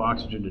just enough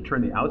oxygen to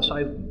turn the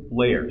outside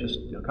layer, just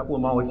a couple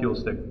of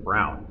molecules thick,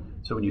 brown.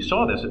 So when you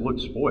saw this, it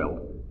looked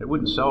spoiled. It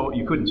wouldn't sell.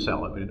 You couldn't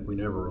sell it. We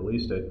never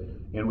released it,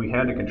 and we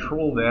had to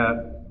control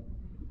that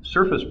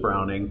surface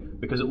browning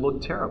because it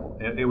looked terrible.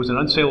 It was an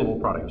unsaleable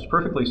product. It was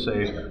perfectly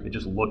safe. It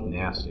just looked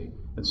nasty.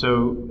 And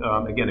so,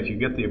 again, if you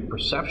get the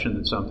perception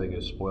that something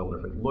is spoiled, or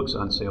if it looks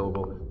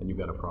unsaleable, then you've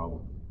got a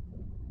problem.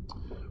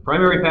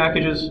 Primary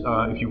packages,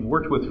 if you've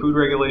worked with food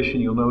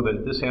regulation, you'll know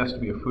that this has to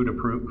be a food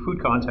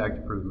contact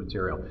approved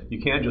material. You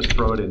can't just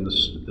throw it in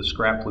the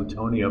scrap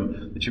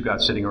plutonium that you've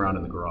got sitting around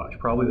in the garage.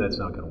 Probably that's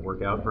not going to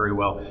work out very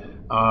well.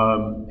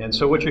 And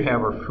so what you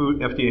have are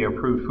FDA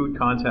approved food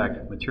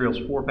contact materials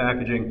for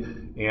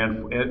packaging,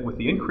 and with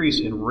the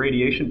increase in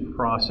radiation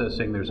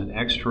processing, there's an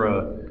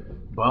extra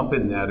bump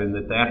in that, and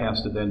that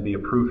has to then be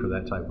approved for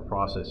that type of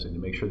processing to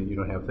make sure that you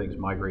don't have things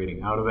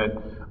migrating out of it.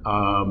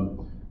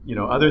 You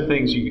know, other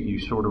things you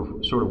sort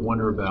of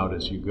wonder about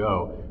as you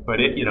go, but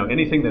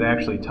anything that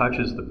actually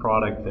touches the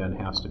product then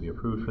has to be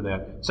approved for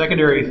that.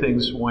 Secondary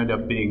things wind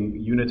up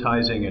being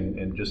unitizing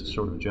and just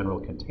sort of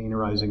general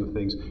containerizing of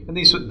things, and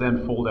these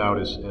then fold out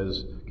as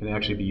can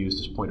actually be used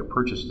as point of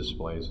purchase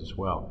displays as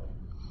well.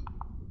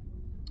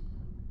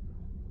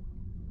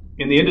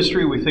 In the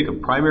industry, we think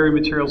of primary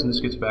materials, and this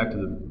gets back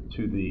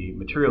to the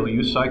material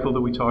use cycle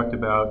that we talked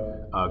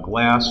about.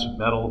 Glass,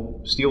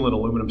 metal, steel and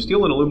aluminum.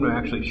 Steel and aluminum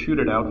actually shoot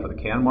it out for the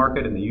can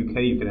market. In the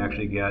UK, you can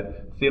actually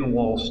get thin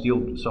wall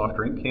steel soft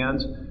drink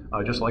cans,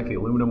 just like the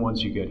aluminum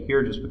ones you get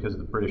here, just because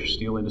the British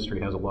steel industry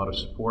has a lot of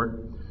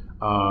support.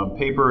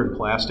 Paper and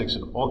plastics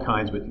and all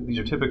kinds, but these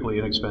are typically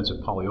inexpensive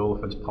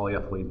polyolefins,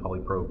 polyethylene,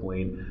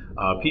 polypropylene,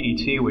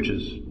 PET, which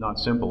is not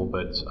simple,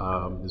 but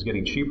is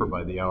getting cheaper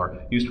by the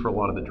hour, used for a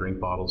lot of the drink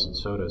bottles and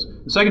sodas.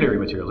 And secondary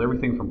materials,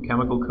 everything from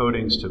chemical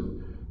coatings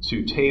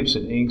to tapes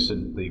and inks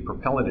and the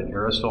propellant and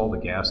aerosol,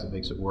 the gas that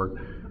makes it work.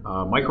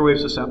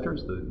 Microwave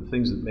susceptors, the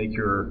things that make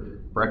your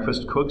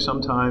breakfast cook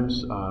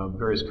sometimes,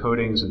 various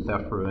coatings and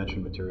theft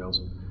prevention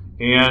materials.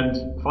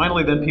 And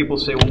finally, then people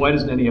say, well, why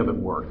doesn't any of it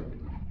work?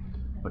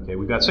 Okay,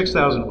 we've got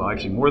 6,000, well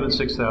actually more than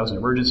 6,000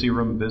 emergency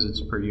room visits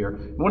per year.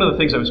 And one of the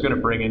things I was going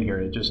to bring in here,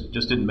 it just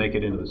didn't make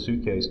it into the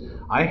suitcase.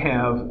 I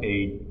have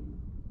a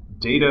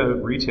data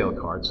retail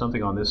card,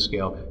 something on this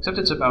scale, except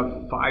it's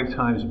about 5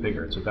 times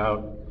bigger. It's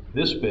about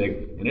this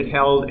big, and it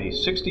held a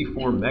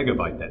 64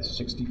 megabyte, that's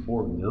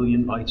 64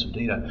 million bytes of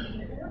data,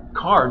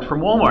 card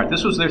from Walmart.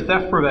 This was their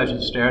theft prevention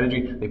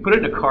strategy. They put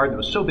it in a card that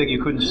was so big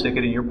you couldn't stick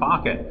it in your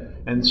pocket.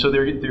 And so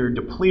they're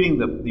depleting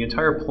the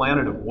entire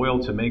planet of oil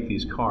to make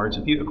these cards.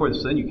 And of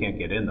course, then you can't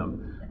get in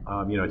them.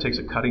 It takes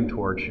a cutting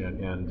torch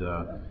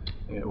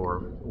or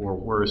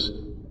worse.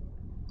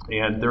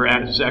 And there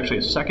is actually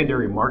a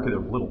secondary market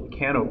of little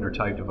can opener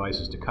type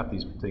devices to cut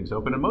these things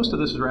open. And most of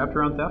this is wrapped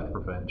around theft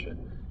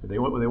prevention. They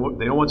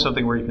don't want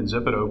something where you can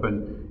zip it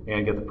open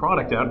and get the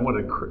product out. And what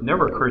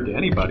never occurred to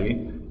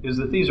anybody is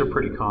that these are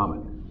pretty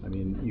common. I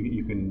mean,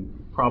 you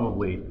can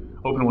probably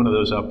open one of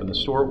those up in the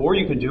store, or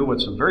you can do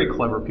what some very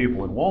clever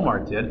people in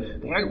Walmart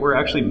did. They were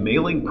actually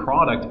mailing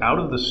product out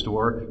of the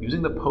store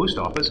using the post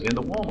office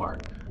into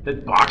Walmart.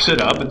 They'd box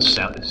it up and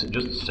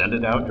just send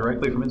it out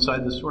directly from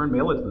inside the store and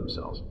mail it to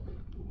themselves.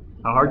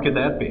 How hard could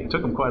that be? It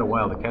took them quite a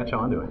while to catch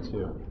on to it,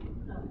 too.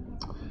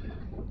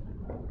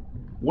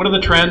 One of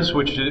the trends,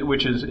 which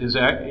is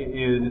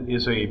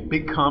a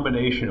big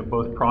combination of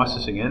both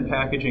processing and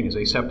packaging, is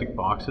aseptic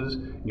boxes.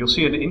 You'll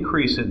see an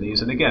increase in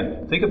these. And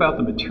again, think about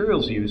the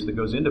materials used that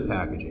goes into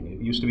packaging.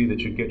 It used to be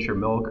that you'd get your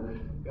milk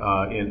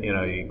in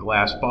a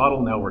glass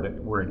bottle. Now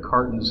we're in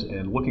cartons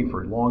and looking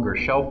for longer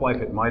shelf life.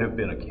 It might have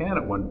been a can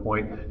at one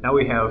point. Now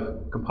we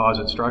have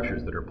composite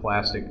structures that are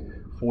plastic,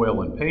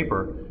 foil, and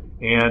paper.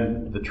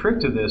 And the trick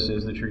to this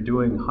is that you're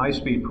doing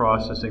high-speed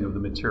processing of the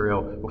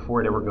material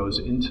before it ever goes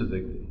into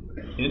the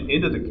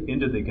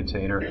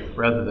container,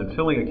 rather than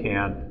filling a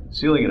can,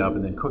 sealing it up,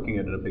 and then cooking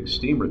it in a big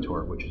steam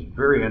retort, which is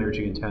very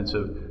energy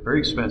intensive, very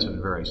expensive,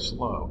 and very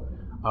slow.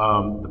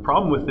 The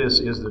problem with this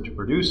is that to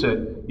produce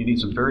it, you need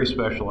some very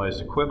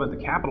specialized equipment.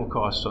 The capital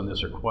costs on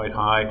this are quite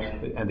high,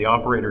 and the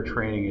operator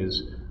training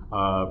is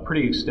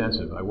pretty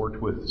extensive. I worked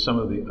with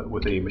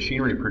with a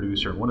machinery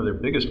producer, and one of their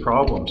biggest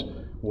problems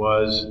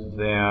was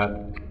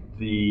that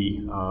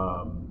the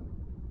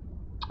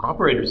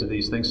operators of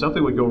these things,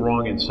 something would go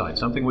wrong inside,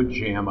 something would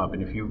jam up,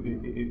 and if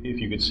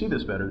you could see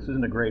this better, this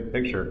isn't a great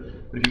picture,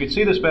 but if you could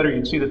see this better,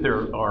 you'd see that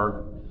there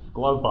are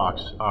glove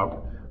box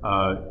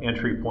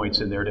entry points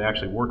in there to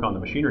actually work on the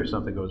machinery if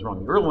something goes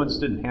wrong. The early ones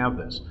didn't have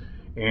this.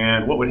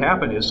 And what would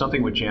happen is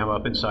something would jam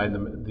up inside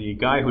them. The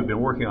guy who'd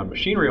been working on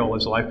machinery all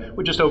his life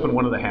would just open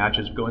one of the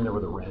hatches, go in there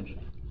with a wrench,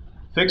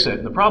 fix it.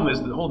 And the problem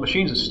is the whole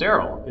machine is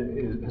sterile.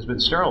 It has been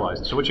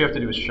sterilized. So what you have to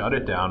do is shut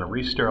it down and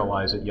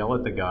re-sterilize it, yell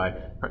at the guy,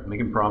 make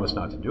him promise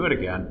not to do it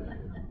again.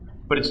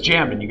 But it's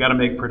jammed and you got to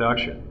make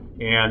production.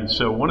 And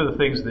so one of the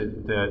things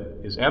that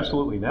is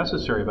absolutely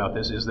necessary about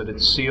this is that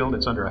it's sealed.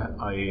 It's under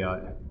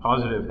a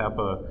positive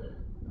HEPA,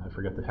 I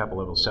forget the HEPA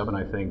level 7,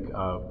 I think,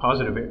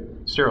 positive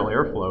sterile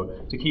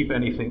airflow to keep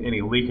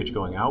any leakage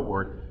going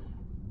outward.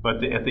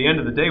 But at the end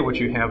of the day, what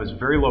you have is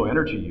very low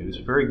energy use,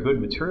 very good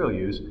material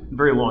use, and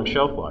very long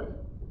shelf life.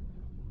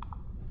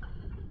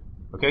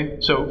 Okay,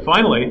 so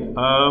finally,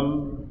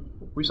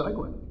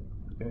 recycling.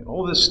 Okay,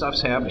 all this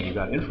stuff's happening. You've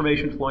got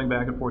information flowing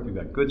back and forth. You've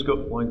got goods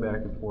flowing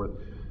back and forth.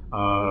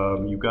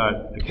 You've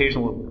got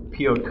occasional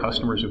PO'd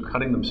customers who are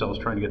cutting themselves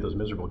trying to get those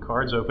miserable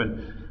cards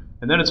open.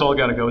 And then it's all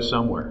got to go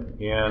somewhere.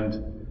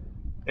 And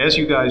as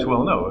you guys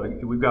well know,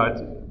 we've got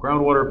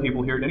groundwater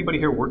people here. Anybody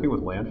here working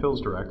with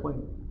landfills directly?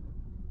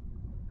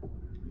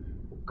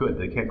 Good,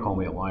 they can't call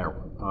me a liar.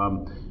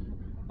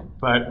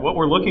 But what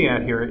we're looking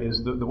at here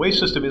is the waste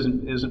system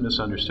isn't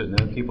misunderstood. And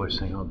then people are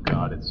saying, oh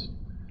God, it's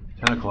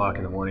 10 o'clock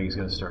in the morning, he's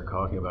going to start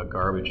talking about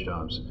garbage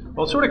dumps.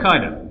 Well, sort of,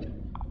 kind of.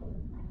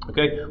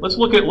 Okay, let's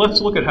look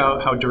at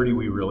how dirty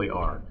we really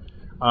are.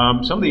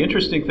 Some of the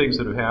interesting things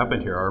that have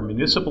happened here are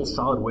municipal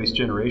solid waste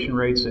generation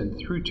rates, and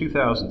through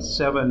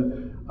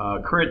 2007,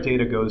 current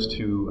data goes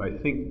to, I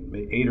think,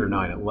 8 or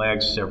 9. It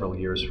lags several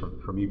years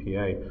from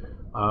EPA.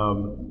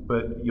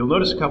 But you'll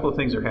notice a couple of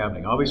things are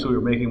happening. Obviously, we're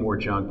making more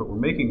junk, but we're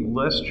making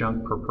less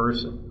junk per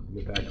person. I'll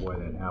get back to why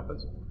that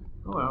happens.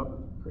 Oh,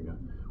 well,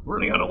 we're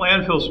running out of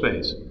landfill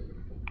space.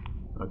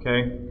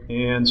 Okay,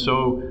 and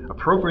so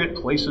appropriate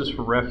places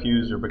for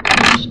refuse are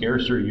becoming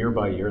scarcer year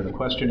by year. And the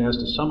question as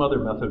to some other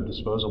method of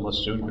disposal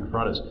must soon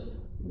confront us.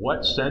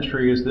 What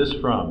century is this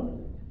from?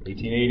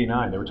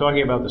 1889. They were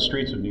talking about the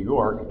streets of New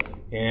York,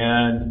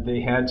 and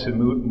they had to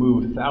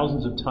move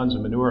thousands of tons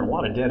of manure and a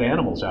lot of dead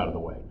animals out of the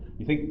way.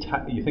 You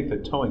think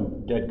that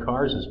towing dead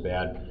cars is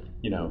bad?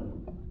 You know,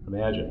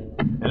 imagine.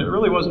 And it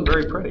really wasn't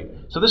very pretty.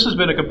 So this has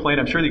been a complaint.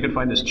 I'm sure you can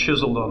find this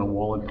chiseled on a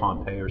wall in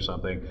Pompeii or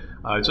something.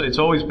 It's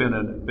always been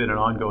an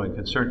ongoing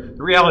concern.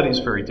 The reality is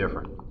very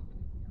different.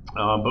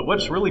 But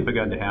what's really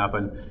begun to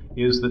happen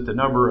is that the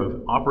number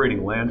of operating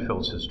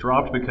landfills has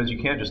dropped because you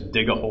can't just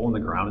dig a hole in the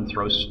ground and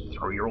throw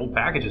your old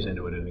packages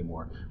into it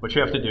anymore. What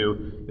you have to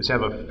do is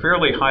have a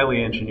fairly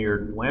highly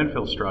engineered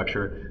landfill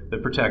structure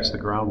that protects the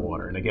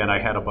groundwater. And again, I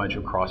had a bunch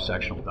of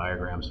cross-sectional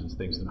diagrams and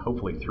things, and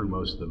hopefully threw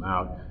most of them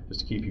out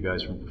just to keep you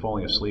guys from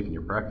falling asleep in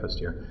your breakfast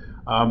here.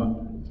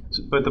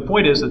 But the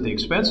point is that the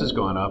expense has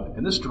gone up,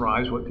 and this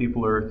drives what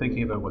people are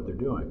thinking about what they're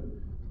doing.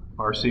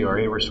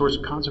 RCRA, Resource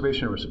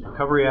Conservation and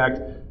Recovery Act,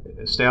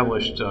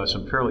 established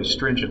some fairly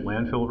stringent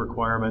landfill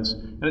requirements,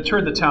 and it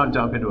turned the town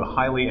dump into a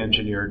highly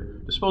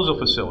engineered disposal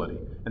facility.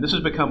 And this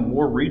has become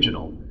more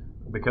regional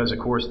because, of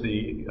course,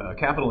 the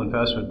capital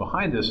investment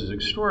behind this is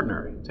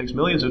extraordinary. It takes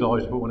millions of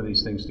dollars to put one of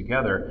these things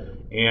together,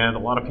 and a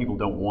lot of people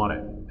don't want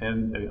it,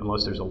 and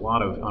unless there's a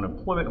lot of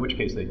unemployment, in which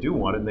case they do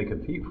want it and they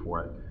compete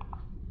for it.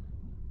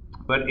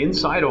 But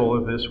inside all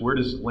of this, where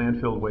does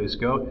landfill waste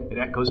go?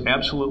 It goes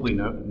absolutely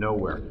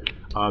nowhere.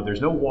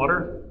 There's no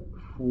water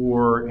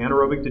for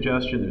anaerobic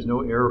digestion. There's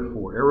no air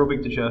for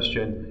aerobic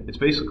digestion. It's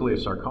basically a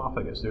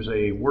sarcophagus. There's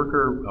a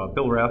worker,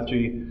 Bill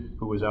Rathje,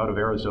 who was out of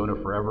Arizona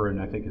forever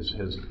and I think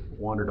has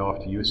wandered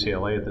off to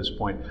UCLA at this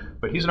point.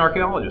 But he's an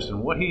archaeologist,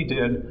 and what he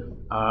did,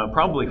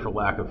 probably for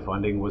lack of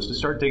funding, was to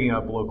start digging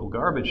up local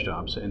garbage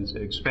dumps and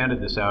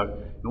expanded this out.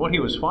 And what he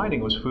was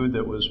finding was food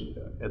that was,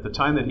 at the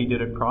time that he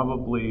did it,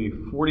 probably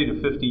 40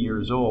 to 50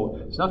 years old.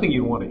 It's nothing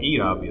you'd want to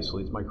eat,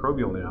 obviously. It's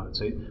microbial now,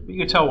 but you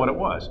could tell what it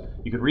was.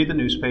 You could read the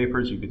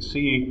newspapers. You could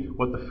see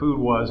what the food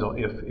was,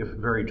 if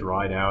very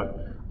dried out.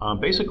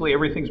 Basically,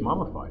 everything's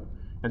mummified.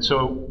 And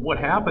so what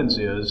happens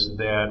is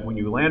that when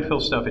you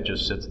landfill stuff, it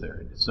just sits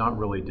there. It's not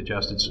really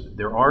digested.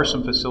 There are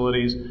some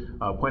facilities.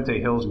 Puente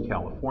Hills in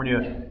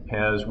California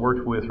has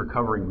worked with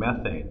recovering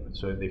methane.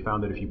 So they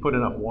found that if you put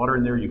enough water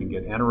in there, you can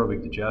get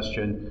anaerobic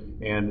digestion,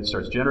 and it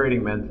starts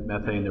generating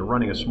methane. They're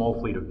running a small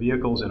fleet of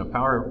vehicles and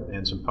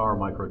some power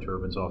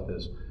microturbines off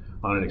this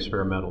on an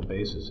experimental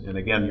basis. And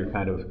again, you're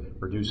kind of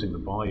reducing the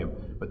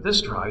volume. But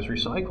this drives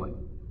recycling.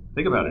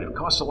 Think about it. It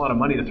costs a lot of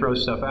money to throw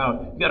stuff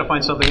out. You've got to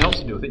find something else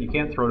to do with it. You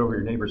can't throw it over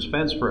your neighbor's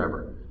fence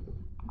forever.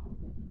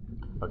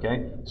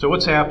 Okay? So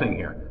what's happening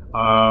here?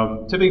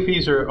 Tipping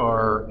fees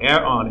are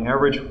on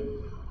average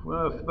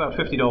about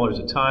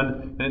 $50 a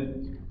ton,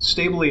 and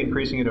stably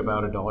increasing at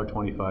about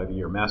 $1.25 a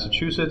year.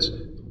 Massachusetts,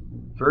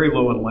 very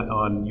low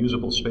on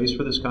usable space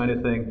for this kind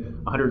of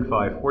thing,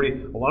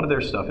 $105.40. A lot of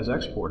their stuff is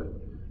exported.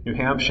 New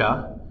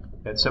Hampshire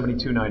at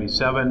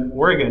 $72.97.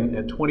 Oregon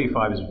at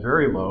 $25 is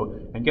very low.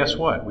 And guess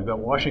what? We've got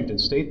Washington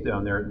State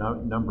down there at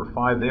number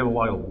 5. They have a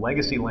lot of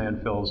legacy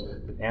landfills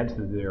that add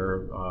to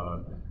their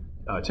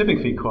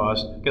tipping fee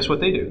cost. Guess what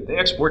they do? They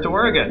export to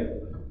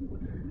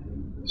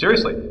Oregon.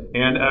 Seriously.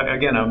 And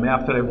again, a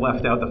map that I've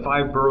left out, the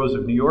 5 boroughs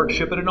of New York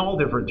ship it in all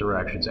different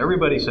directions.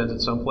 Everybody sends it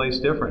someplace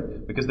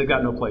different because they've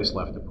got no place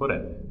left to put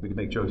it. We can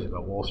make jokes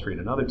about Wall Street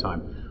another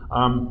time.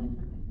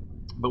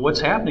 But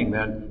what's happening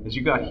then is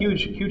you've got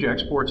huge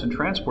exports and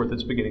transport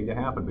that's beginning to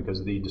happen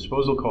because the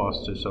disposal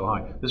costs are so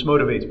high. This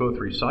motivates both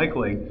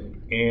recycling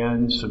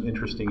and some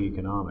interesting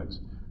economics.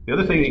 The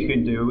other thing that you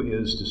can do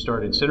is to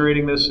start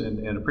incinerating this,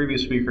 and a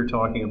previous speaker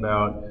talking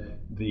about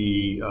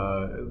the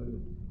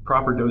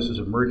proper doses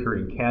of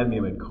mercury and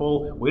cadmium and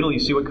coal. Wait till you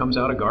see what comes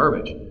out of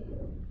garbage.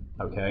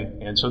 Okay,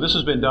 and so this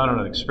has been done on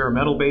an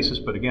experimental basis,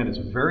 but again, it's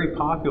very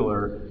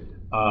popular.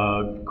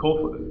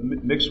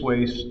 Mixed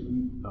waste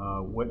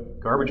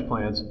garbage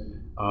plants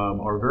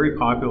are very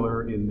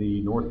popular in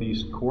the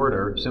northeast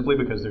corridor simply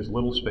because there's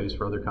little space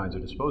for other kinds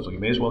of disposal. You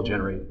may as well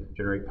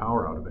generate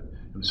power out of it.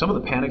 And some of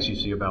the panics you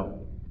see about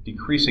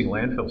decreasing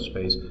landfill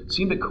space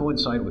seem to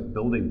coincide with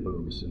building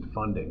booms and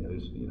funding.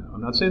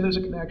 I'm not saying there's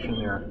a connection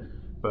there,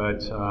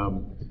 but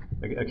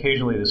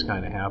occasionally this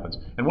kind of happens.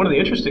 And one of the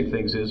interesting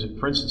things is,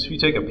 for instance, if you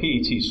take a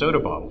PET soda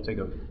bottle,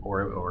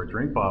 or a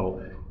drink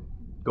bottle,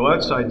 go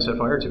outside and set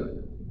fire to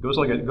it. It goes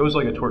like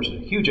a torch.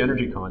 There's a huge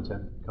energy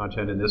content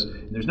in this,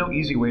 and there's no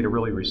easy way to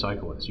really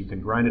recycle it. So you can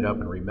grind it up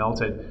and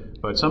remelt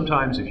it, but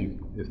sometimes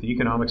if the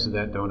economics of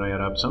that don't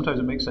add up, sometimes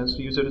it makes sense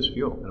to use it as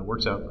fuel, and it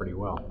works out pretty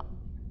well.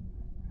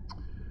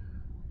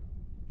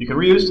 You can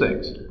reuse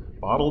things.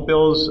 Bottle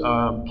bills,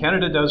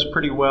 Canada does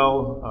pretty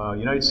well.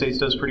 United States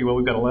does pretty well.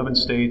 We've got 11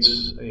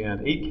 states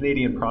and 8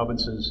 Canadian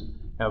provinces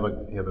have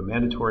a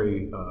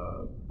mandatory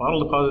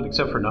bottle deposit,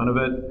 except for none of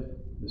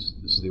it. This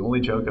is the only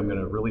joke I'm going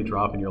to really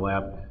drop in your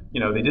lap.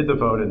 They did the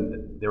vote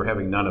and they were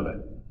having none of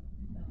it.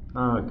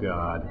 Oh,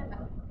 God.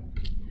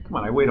 Come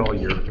on, I wait all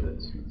year for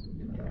this.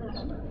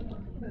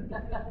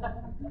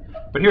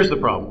 But here's the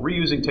problem.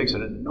 Reusing takes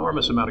an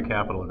enormous amount of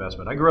capital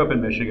investment. I grew up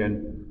in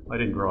Michigan. I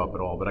didn't grow up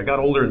at all, but I got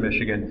older in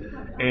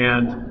Michigan.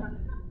 And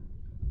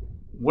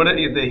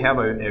they have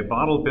a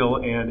bottle bill,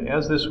 and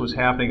as this was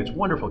happening, it's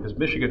wonderful because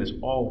Michigan is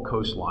all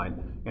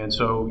coastline. And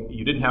so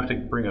you didn't have to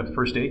bring a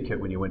first aid kit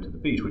when you went to the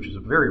beach, which is a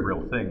very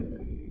real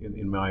thing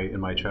in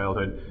my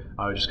childhood,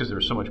 just because there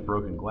was so much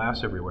broken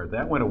glass everywhere.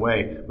 That went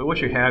away, but what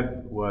you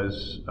had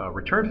was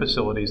return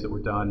facilities that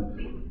were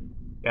done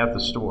at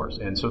the stores.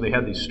 And so they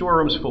had these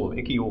storerooms full of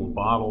icky old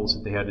bottles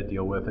that they had to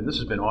deal with, and this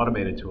has been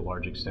automated to a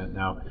large extent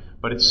now,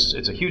 but it's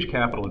a huge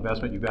capital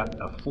investment. You've got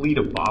a fleet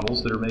of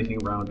bottles that are making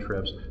round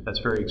trips. That's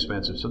very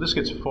expensive. So this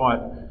gets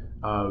fought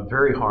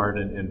very hard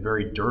and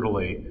very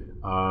dirtily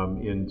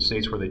in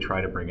states where they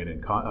try to bring it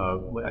in.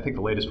 I think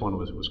the latest one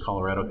was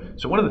Colorado.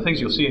 So one of the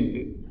things you'll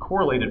see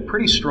correlated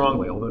pretty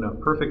strongly, although not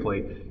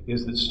perfectly,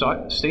 is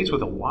that states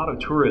with a lot of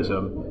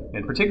tourism,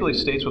 and particularly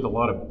states with a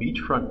lot of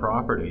beachfront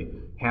property,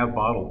 have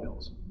bottle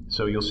bills.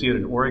 So you'll see it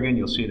in Oregon,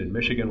 you'll see it in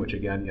Michigan, which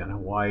again,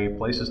 Hawaii,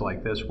 places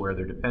like this where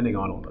they're depending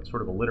on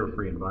sort of a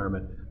litter-free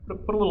environment.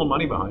 Put a little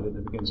money behind it and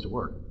it begins to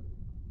work.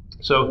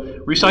 So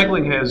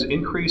recycling has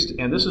increased,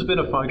 and this has been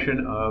a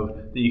function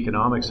of the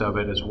economics of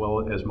it as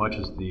much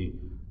as the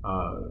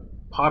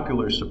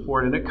popular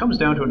support. And it comes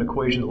down to an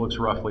equation that looks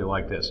roughly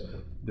like this.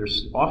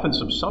 There's often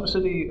some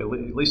subsidy, at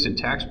least in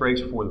tax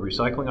breaks, for the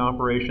recycling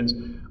operations.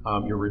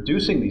 You're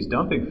reducing these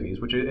dumping fees,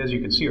 which, as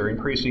you can see, are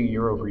increasing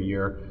year over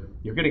year.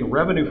 You're getting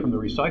revenue from the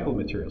recycled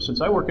material.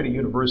 Since I work at a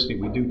university,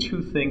 we do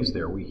two things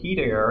there. We heat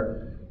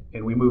air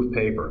and we move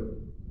paper.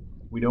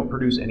 We don't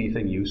produce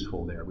anything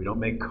useful there. We don't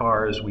make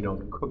cars. We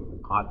don't cook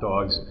hot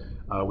dogs.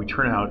 We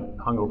turn out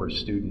hungover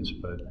students,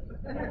 but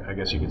I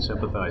guess you can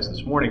sympathize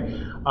this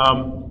morning.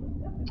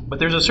 But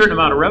there's a certain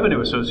amount of revenue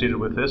associated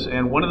with this,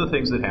 and one of the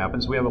things that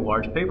happens, we have a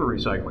large paper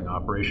recycling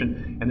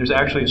operation, and there's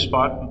actually a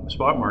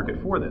spot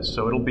market for this.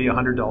 So it'll be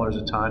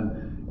 $100 a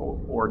ton,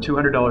 or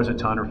 $200 a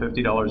ton, or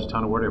 $50 a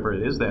ton, or whatever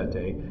it is that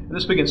day. And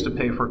this begins to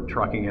pay for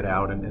trucking it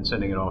out and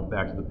sending it off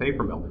back to the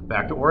paper mill.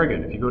 Back to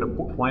Oregon, if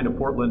you fly into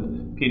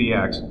Portland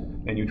PDX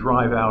and you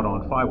drive out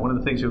on 5, one of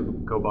the things you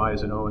go by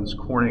is an Owens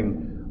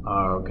Corning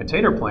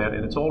container plant,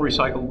 and it's all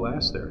recycled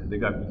glass there. They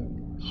got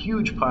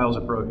huge piles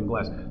of broken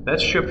glass.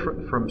 That's shipped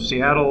from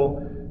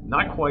Seattle,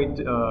 not quite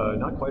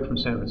from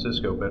San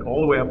Francisco, but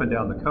all the way up and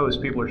down the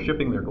coast. People are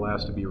shipping their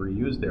glass to be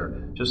reused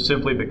there, just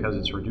simply because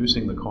it's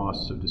reducing the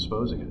costs of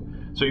disposing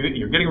it. So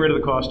you're getting rid of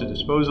the cost of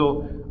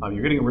disposal.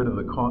 You're getting rid of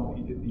the cost.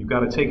 You've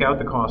got to take out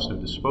the cost of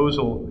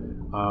disposal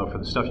for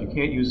the stuff you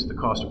can't use, the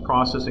cost of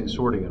processing,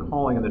 sorting, and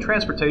hauling, and the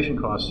transportation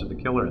costs are the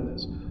killer in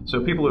this.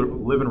 So people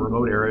who live in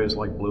remote areas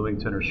like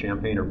Bloomington or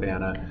Champaign,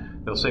 Urbana,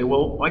 they'll say,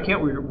 well, why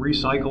can't we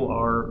recycle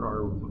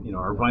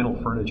our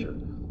vinyl furniture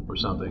or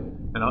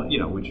something?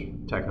 And which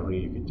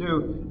technically you could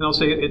do. And they'll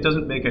say it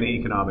doesn't make any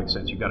economic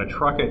sense. You've got to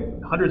truck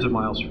it hundreds of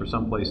miles for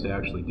some place to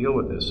actually deal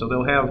with this. So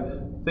they'll have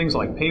things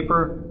like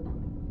paper.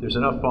 There's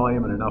enough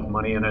volume and enough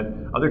money in it.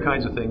 Other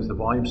kinds of things, the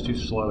volume's too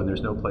slow and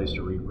there's no place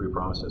to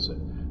reprocess it.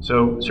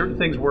 So certain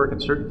things work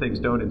and certain things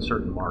don't in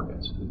certain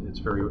markets. It's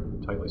very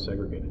tightly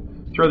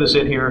segregated. Throw this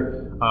in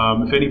here.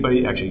 If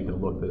anybody, actually you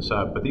can look this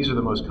up, but these are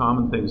the most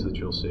common things that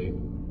you'll see.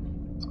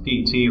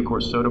 PET, of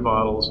course, soda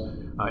bottles,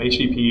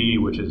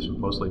 HDPE, which is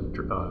mostly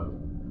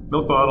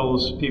milk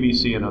bottles,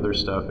 PVC, and other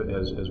stuff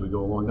as we go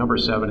along. Number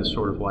 7 is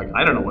sort of like,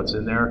 I don't know what's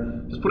in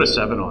there. Just put a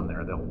 7 on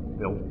there.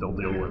 They'll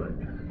deal with it.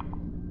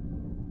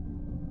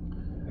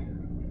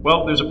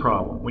 Well, there's a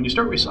problem. When you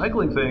start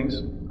recycling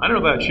things, I don't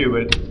know about you,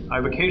 but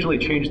I've occasionally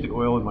changed the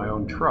oil in my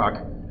own truck.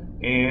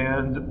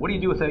 And what do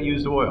you do with that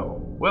used oil?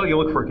 Well, you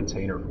look for a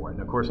container for it.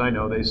 And of course, I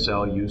know they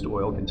sell used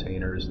oil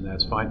containers, and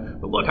that's fine.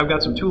 But look, I've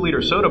got some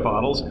 2-liter soda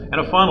bottles and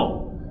a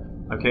funnel.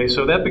 Okay,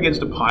 so that begins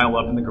to pile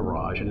up in the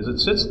garage. And as it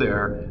sits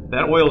there,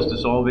 that oil is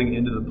dissolving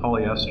into the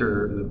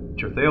polyester, the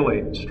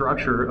terephthalate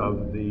structure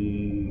of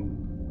the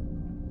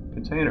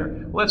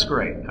container. Well, that's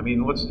great. I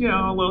mean,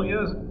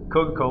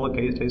 Coca-Cola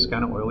tastes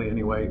kind of oily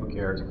anyway. Who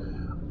cares?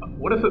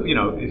 What if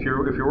if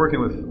you're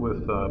working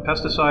with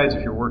pesticides,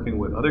 if you're working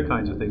with other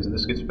kinds of things, and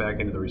this gets back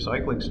into the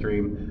recycling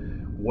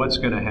stream, what's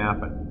going to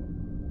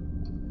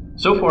happen?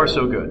 So far,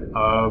 so good.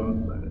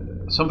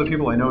 Some of the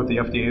people I know at the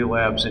FDA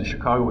labs in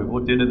Chicago, we've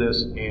looked into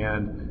this,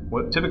 and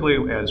what typically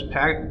as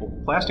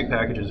plastic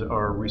packages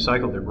are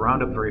recycled, they're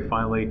ground up very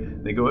finely.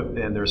 They go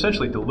and they're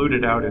essentially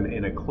diluted out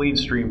in a clean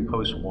stream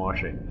post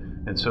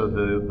washing, and so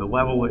the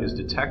level is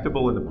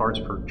detectable in the parts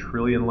per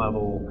trillion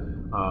level,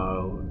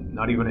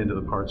 not even into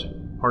the parts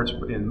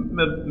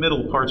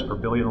middle parts per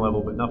billion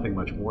level, but nothing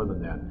much more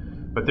than that.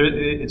 But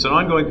it's an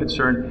ongoing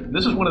concern.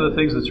 This is one of the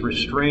things that's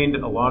restrained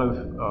a lot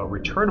of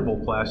returnable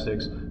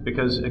plastics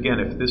because, again,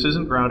 if this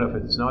isn't ground up,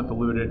 if it's not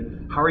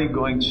diluted, how are you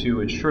going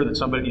to ensure that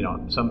somebody,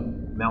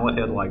 some mallet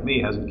head like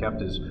me hasn't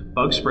kept his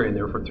bug spray in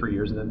there for 3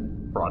 years and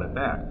then brought it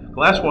back?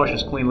 Glass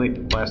washes cleanly,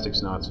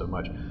 plastics not so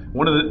much.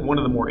 One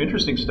of the more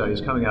interesting studies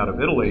coming out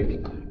of Italy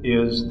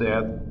is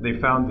that they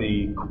found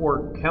the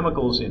core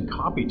chemicals in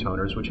coffee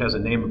toners, which has a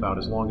name about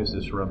as long as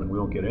this room, and we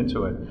won't get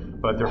into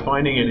it, but they're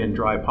finding it in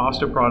dry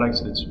pasta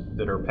products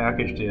that are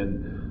packaged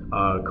in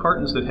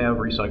cartons that have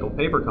recycled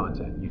paper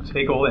content. You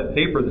take all that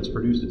paper that's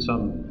produced at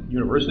some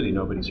university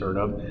nobody's heard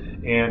of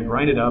and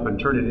grind it up and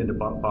turn it into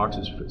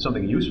boxes,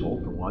 something useful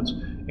for once,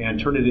 and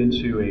turn it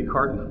into a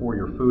carton for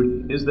your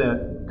food. Is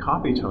that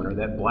coffee toner,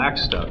 that black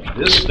stuff,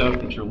 this stuff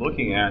that you're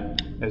looking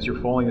at as you're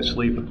falling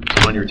asleep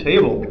on your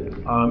table,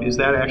 is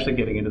that actually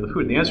getting into the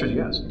food? And the answer is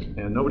yes,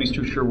 and nobody's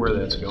too sure where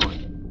that's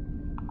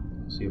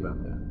going. We'll see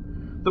about that.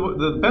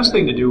 The best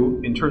thing to do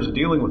in terms of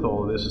dealing with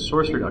all of this is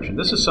source reduction.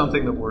 This is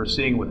something that we're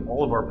seeing with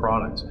all of our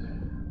products.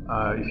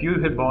 If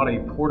you had bought a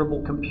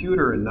portable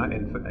computer, and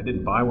I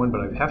didn't buy one, but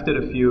I've hefted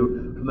a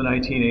few from the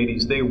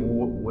 1980s, they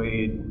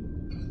weighed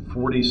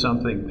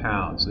 40-something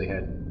pounds. They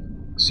had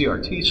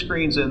CRT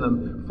screens in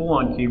them,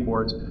 full-on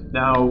keyboards.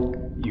 Now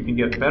you can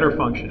get better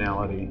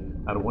functionality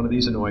out of one of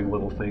these annoying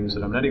little things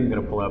that I'm not even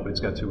going to pull out, but it's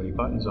got too many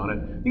buttons on it.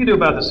 You can do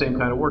about the same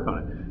kind of work on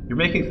it. You're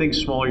making things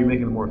smaller, you're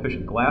making them more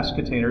efficient. Glass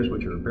containers,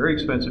 which are very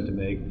expensive to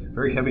make,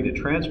 very heavy to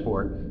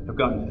transport, have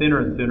gotten thinner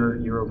and thinner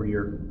year over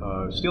year.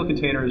 Steel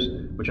containers,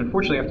 which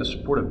unfortunately have to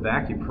support a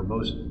vacuum for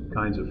most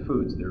kinds of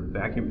foods. They're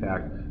vacuum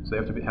packed, so they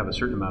have to have a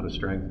certain amount of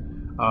strength.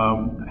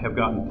 Have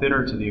gotten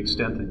thinner to the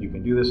extent that you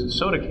can do this. And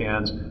soda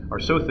cans are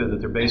so thin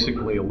that they're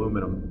basically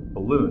aluminum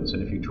balloons.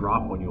 And if you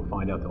drop one, you'll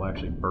find out they'll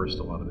actually burst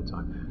a lot of the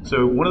time.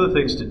 So one of the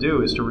things to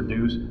do is to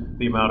reduce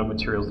the amount of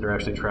materials that are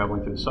actually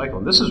traveling through the cycle.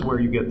 And this is where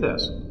you get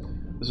this.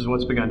 This is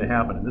what's begun to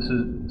happen. And this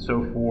is,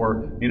 so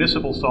for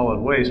municipal solid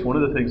waste, one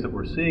of the things that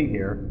we're seeing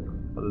here,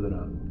 other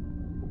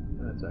than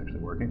that's actually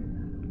working,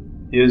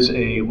 is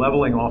a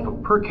leveling off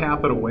of per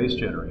capita waste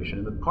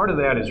generation. And part of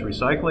that is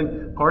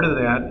recycling. Part of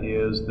that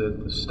is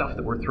that the stuff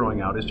that we're throwing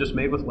out is just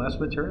made with less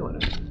material in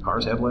it.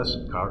 Cars have less,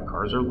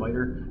 cars are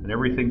lighter, and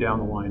everything down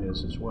the line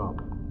is as well.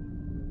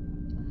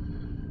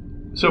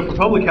 So for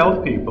public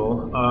health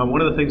people,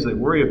 one of the things they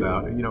worry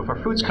about, if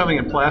our food's coming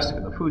in plastic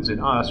and the food's in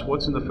us,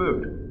 what's in the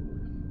food?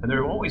 And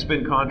there have always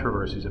been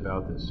controversies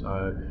about this.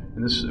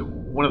 And this is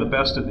one of the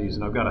best of these,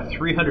 and I've got a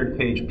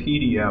 300-page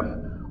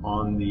PDF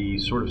on the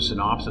sort of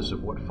synopsis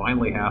of what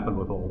finally happened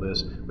with all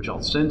this, which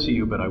I'll send to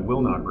you, but I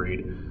will not read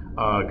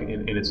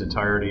in its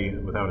entirety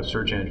without a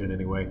search engine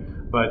anyway.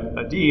 But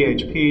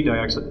DEHP,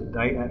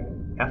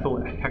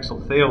 diethyl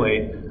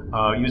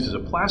hexylphthalate, used as a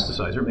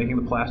plasticizer, making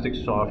the plastic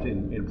soft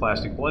in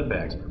plastic blood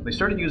bags. They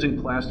started using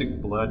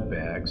plastic blood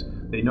bags.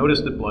 They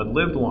noticed that blood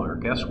lived longer.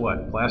 Guess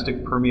what?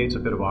 Plastic permeates a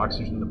bit of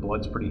oxygen. The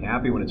blood's pretty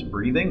happy when it's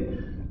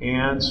breathing,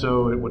 and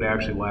so it would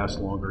actually last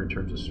longer in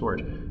terms of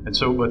storage. And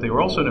so, but they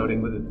were also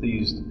noting that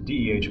these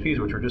DEHPs,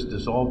 which are just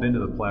dissolved into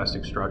the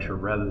plastic structure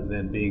rather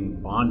than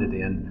being bonded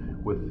in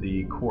with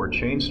the core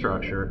chain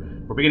structure,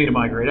 were beginning to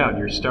migrate out.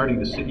 You're starting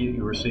to see,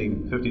 you were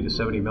seeing 50 to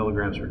 70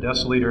 milligrams per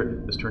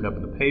deciliter. This turned up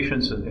in the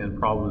patients, and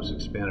problems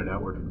expanded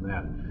outward from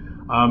that.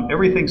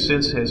 Everything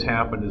since has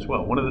happened as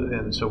well. One of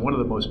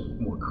the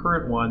more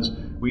current ones,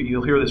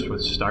 you'll hear this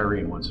with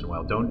styrene once in a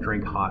while. Don't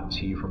drink hot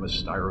tea from a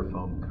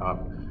styrofoam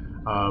cup.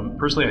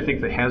 Personally, I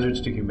think the hazards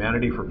to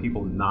humanity for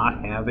people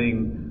not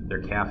having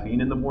their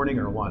caffeine in the morning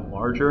are a lot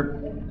larger.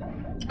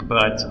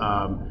 But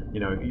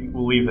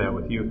we'll leave that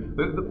with you.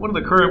 One of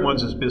the current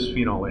ones is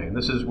bisphenol A, and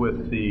this is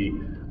with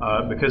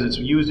because it's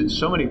used in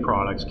so many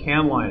products,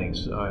 can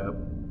linings,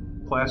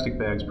 plastic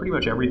bags, pretty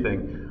much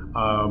everything.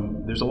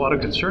 There's a lot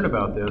of concern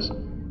about this,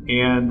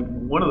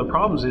 and one of the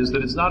problems is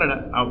that it's not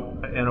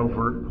an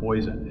overt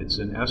poison. It's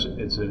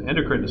an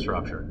endocrine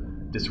disruptor,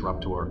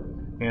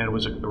 and it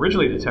was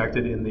originally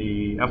detected in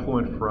the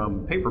effluent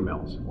from paper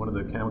mills. One of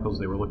the chemicals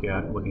they were looking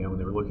at when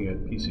they were looking at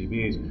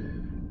PCBs.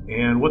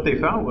 And what they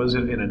found was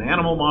in an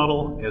animal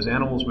model, as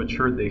animals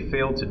matured, they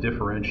failed to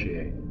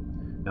differentiate.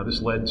 Now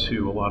this led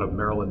to a lot of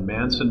Marilyn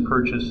Manson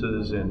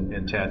purchases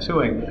and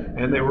tattooing,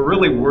 and they were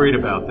really worried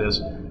about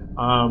this.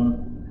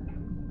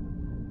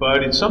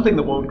 But it's something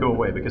that won't go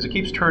away because it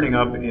keeps turning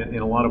up in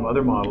a lot of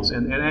other models.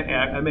 And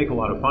I make a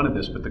lot of fun of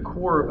this, but the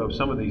core of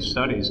some of these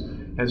studies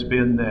has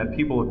been that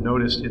people have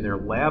noticed in their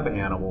lab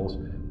animals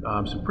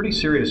some pretty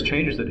serious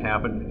changes that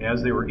happened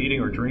as they were eating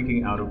or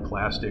drinking out of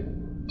plastic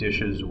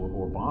dishes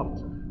or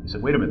bottles. They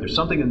said, wait a minute, there's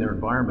something in their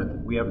environment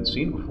that we haven't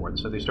seen before. And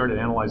so they started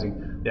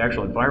analyzing the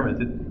actual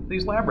environment.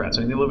 These lab rats,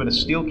 I mean, they live in a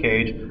steel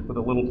cage with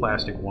a little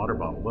plastic water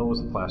bottle. What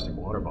was the plastic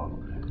water bottle?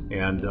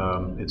 And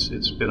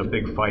it's been a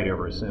big fight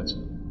ever since.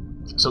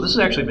 So this has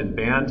actually been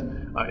banned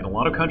in a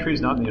lot of countries,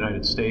 not in the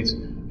United States.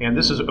 And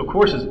this is, of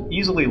course, is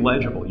easily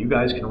legible. You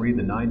guys can read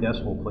the 9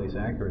 decimal place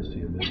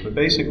accuracy of this. But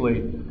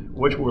basically,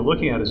 what we're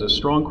looking at is a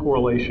strong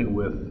correlation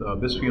with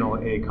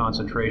bisphenol A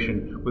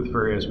concentration with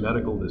various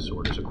medical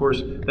disorders. Of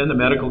course, then the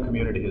medical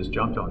community has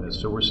jumped on this.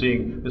 So we're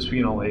seeing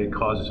bisphenol A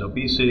causes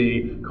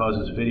obesity,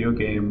 causes video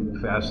game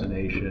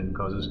fascination,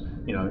 causes,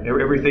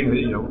 everything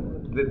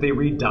that, they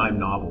read dime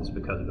novels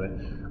because of it.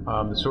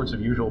 The sorts of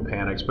usual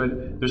panics.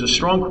 But there's a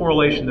strong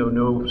correlation, though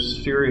no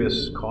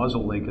serious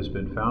causal link has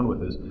been found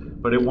with this.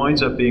 But it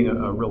winds up being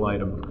a real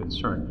item of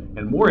concern.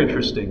 And more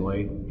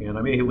interestingly, and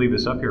I may leave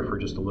this up here for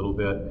just a little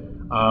bit,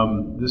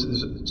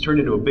 it's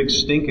turned into a big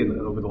stink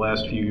over the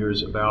last few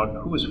years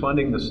about who was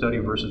funding the study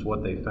versus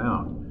what they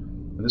found.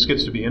 And this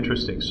gets to be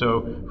interesting.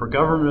 So for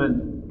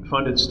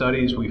government-funded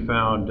studies, we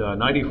found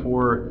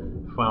 94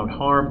 found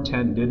harm,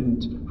 10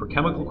 didn't. For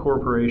chemical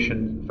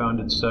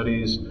corporation-funded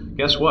studies,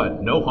 guess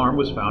what? No harm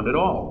was found at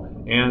all.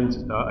 And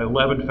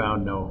 11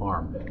 found no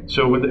harm.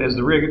 So as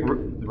the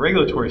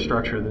regulatory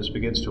structure of this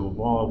begins to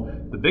evolve,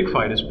 the big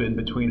fight has been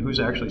between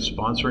who's actually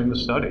sponsoring the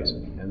studies.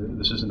 And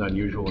this isn't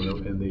unusual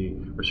in the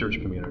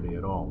research community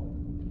at all.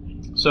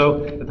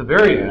 So at the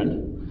very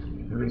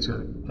end, everybody's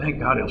going, thank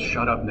God he'll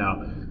shut up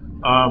now.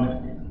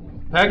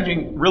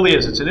 Packaging really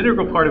is, it's an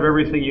integral part of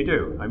everything you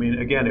do. I mean,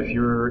 again, if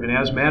you're an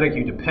asthmatic,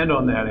 you depend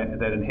on that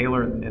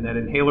inhaler, and that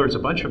inhaler is a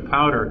bunch of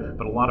powder,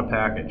 but a lot of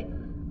package.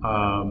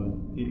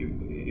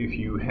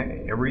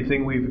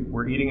 Everything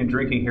we're eating and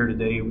drinking here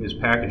today is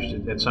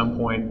packaged at some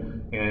point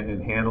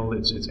and handled.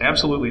 It's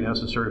absolutely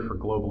necessary for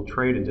global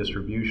trade and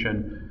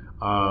distribution.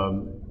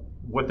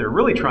 What they're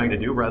really trying to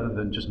do, rather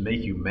than just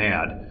make you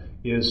mad,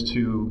 is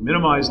to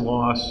minimize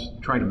loss,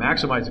 trying to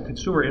maximize the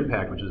consumer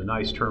impact, which is a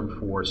nice term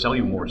for sell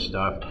you more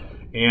stuff,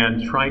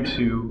 and trying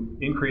to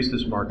increase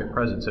this market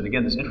presence. And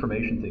again, this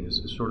information thing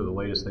is sort of the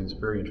latest thing. It's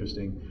very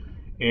interesting.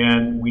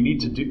 And we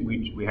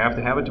have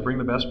to have it to bring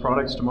the best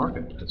products to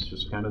market. That's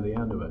just kind of the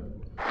end of it.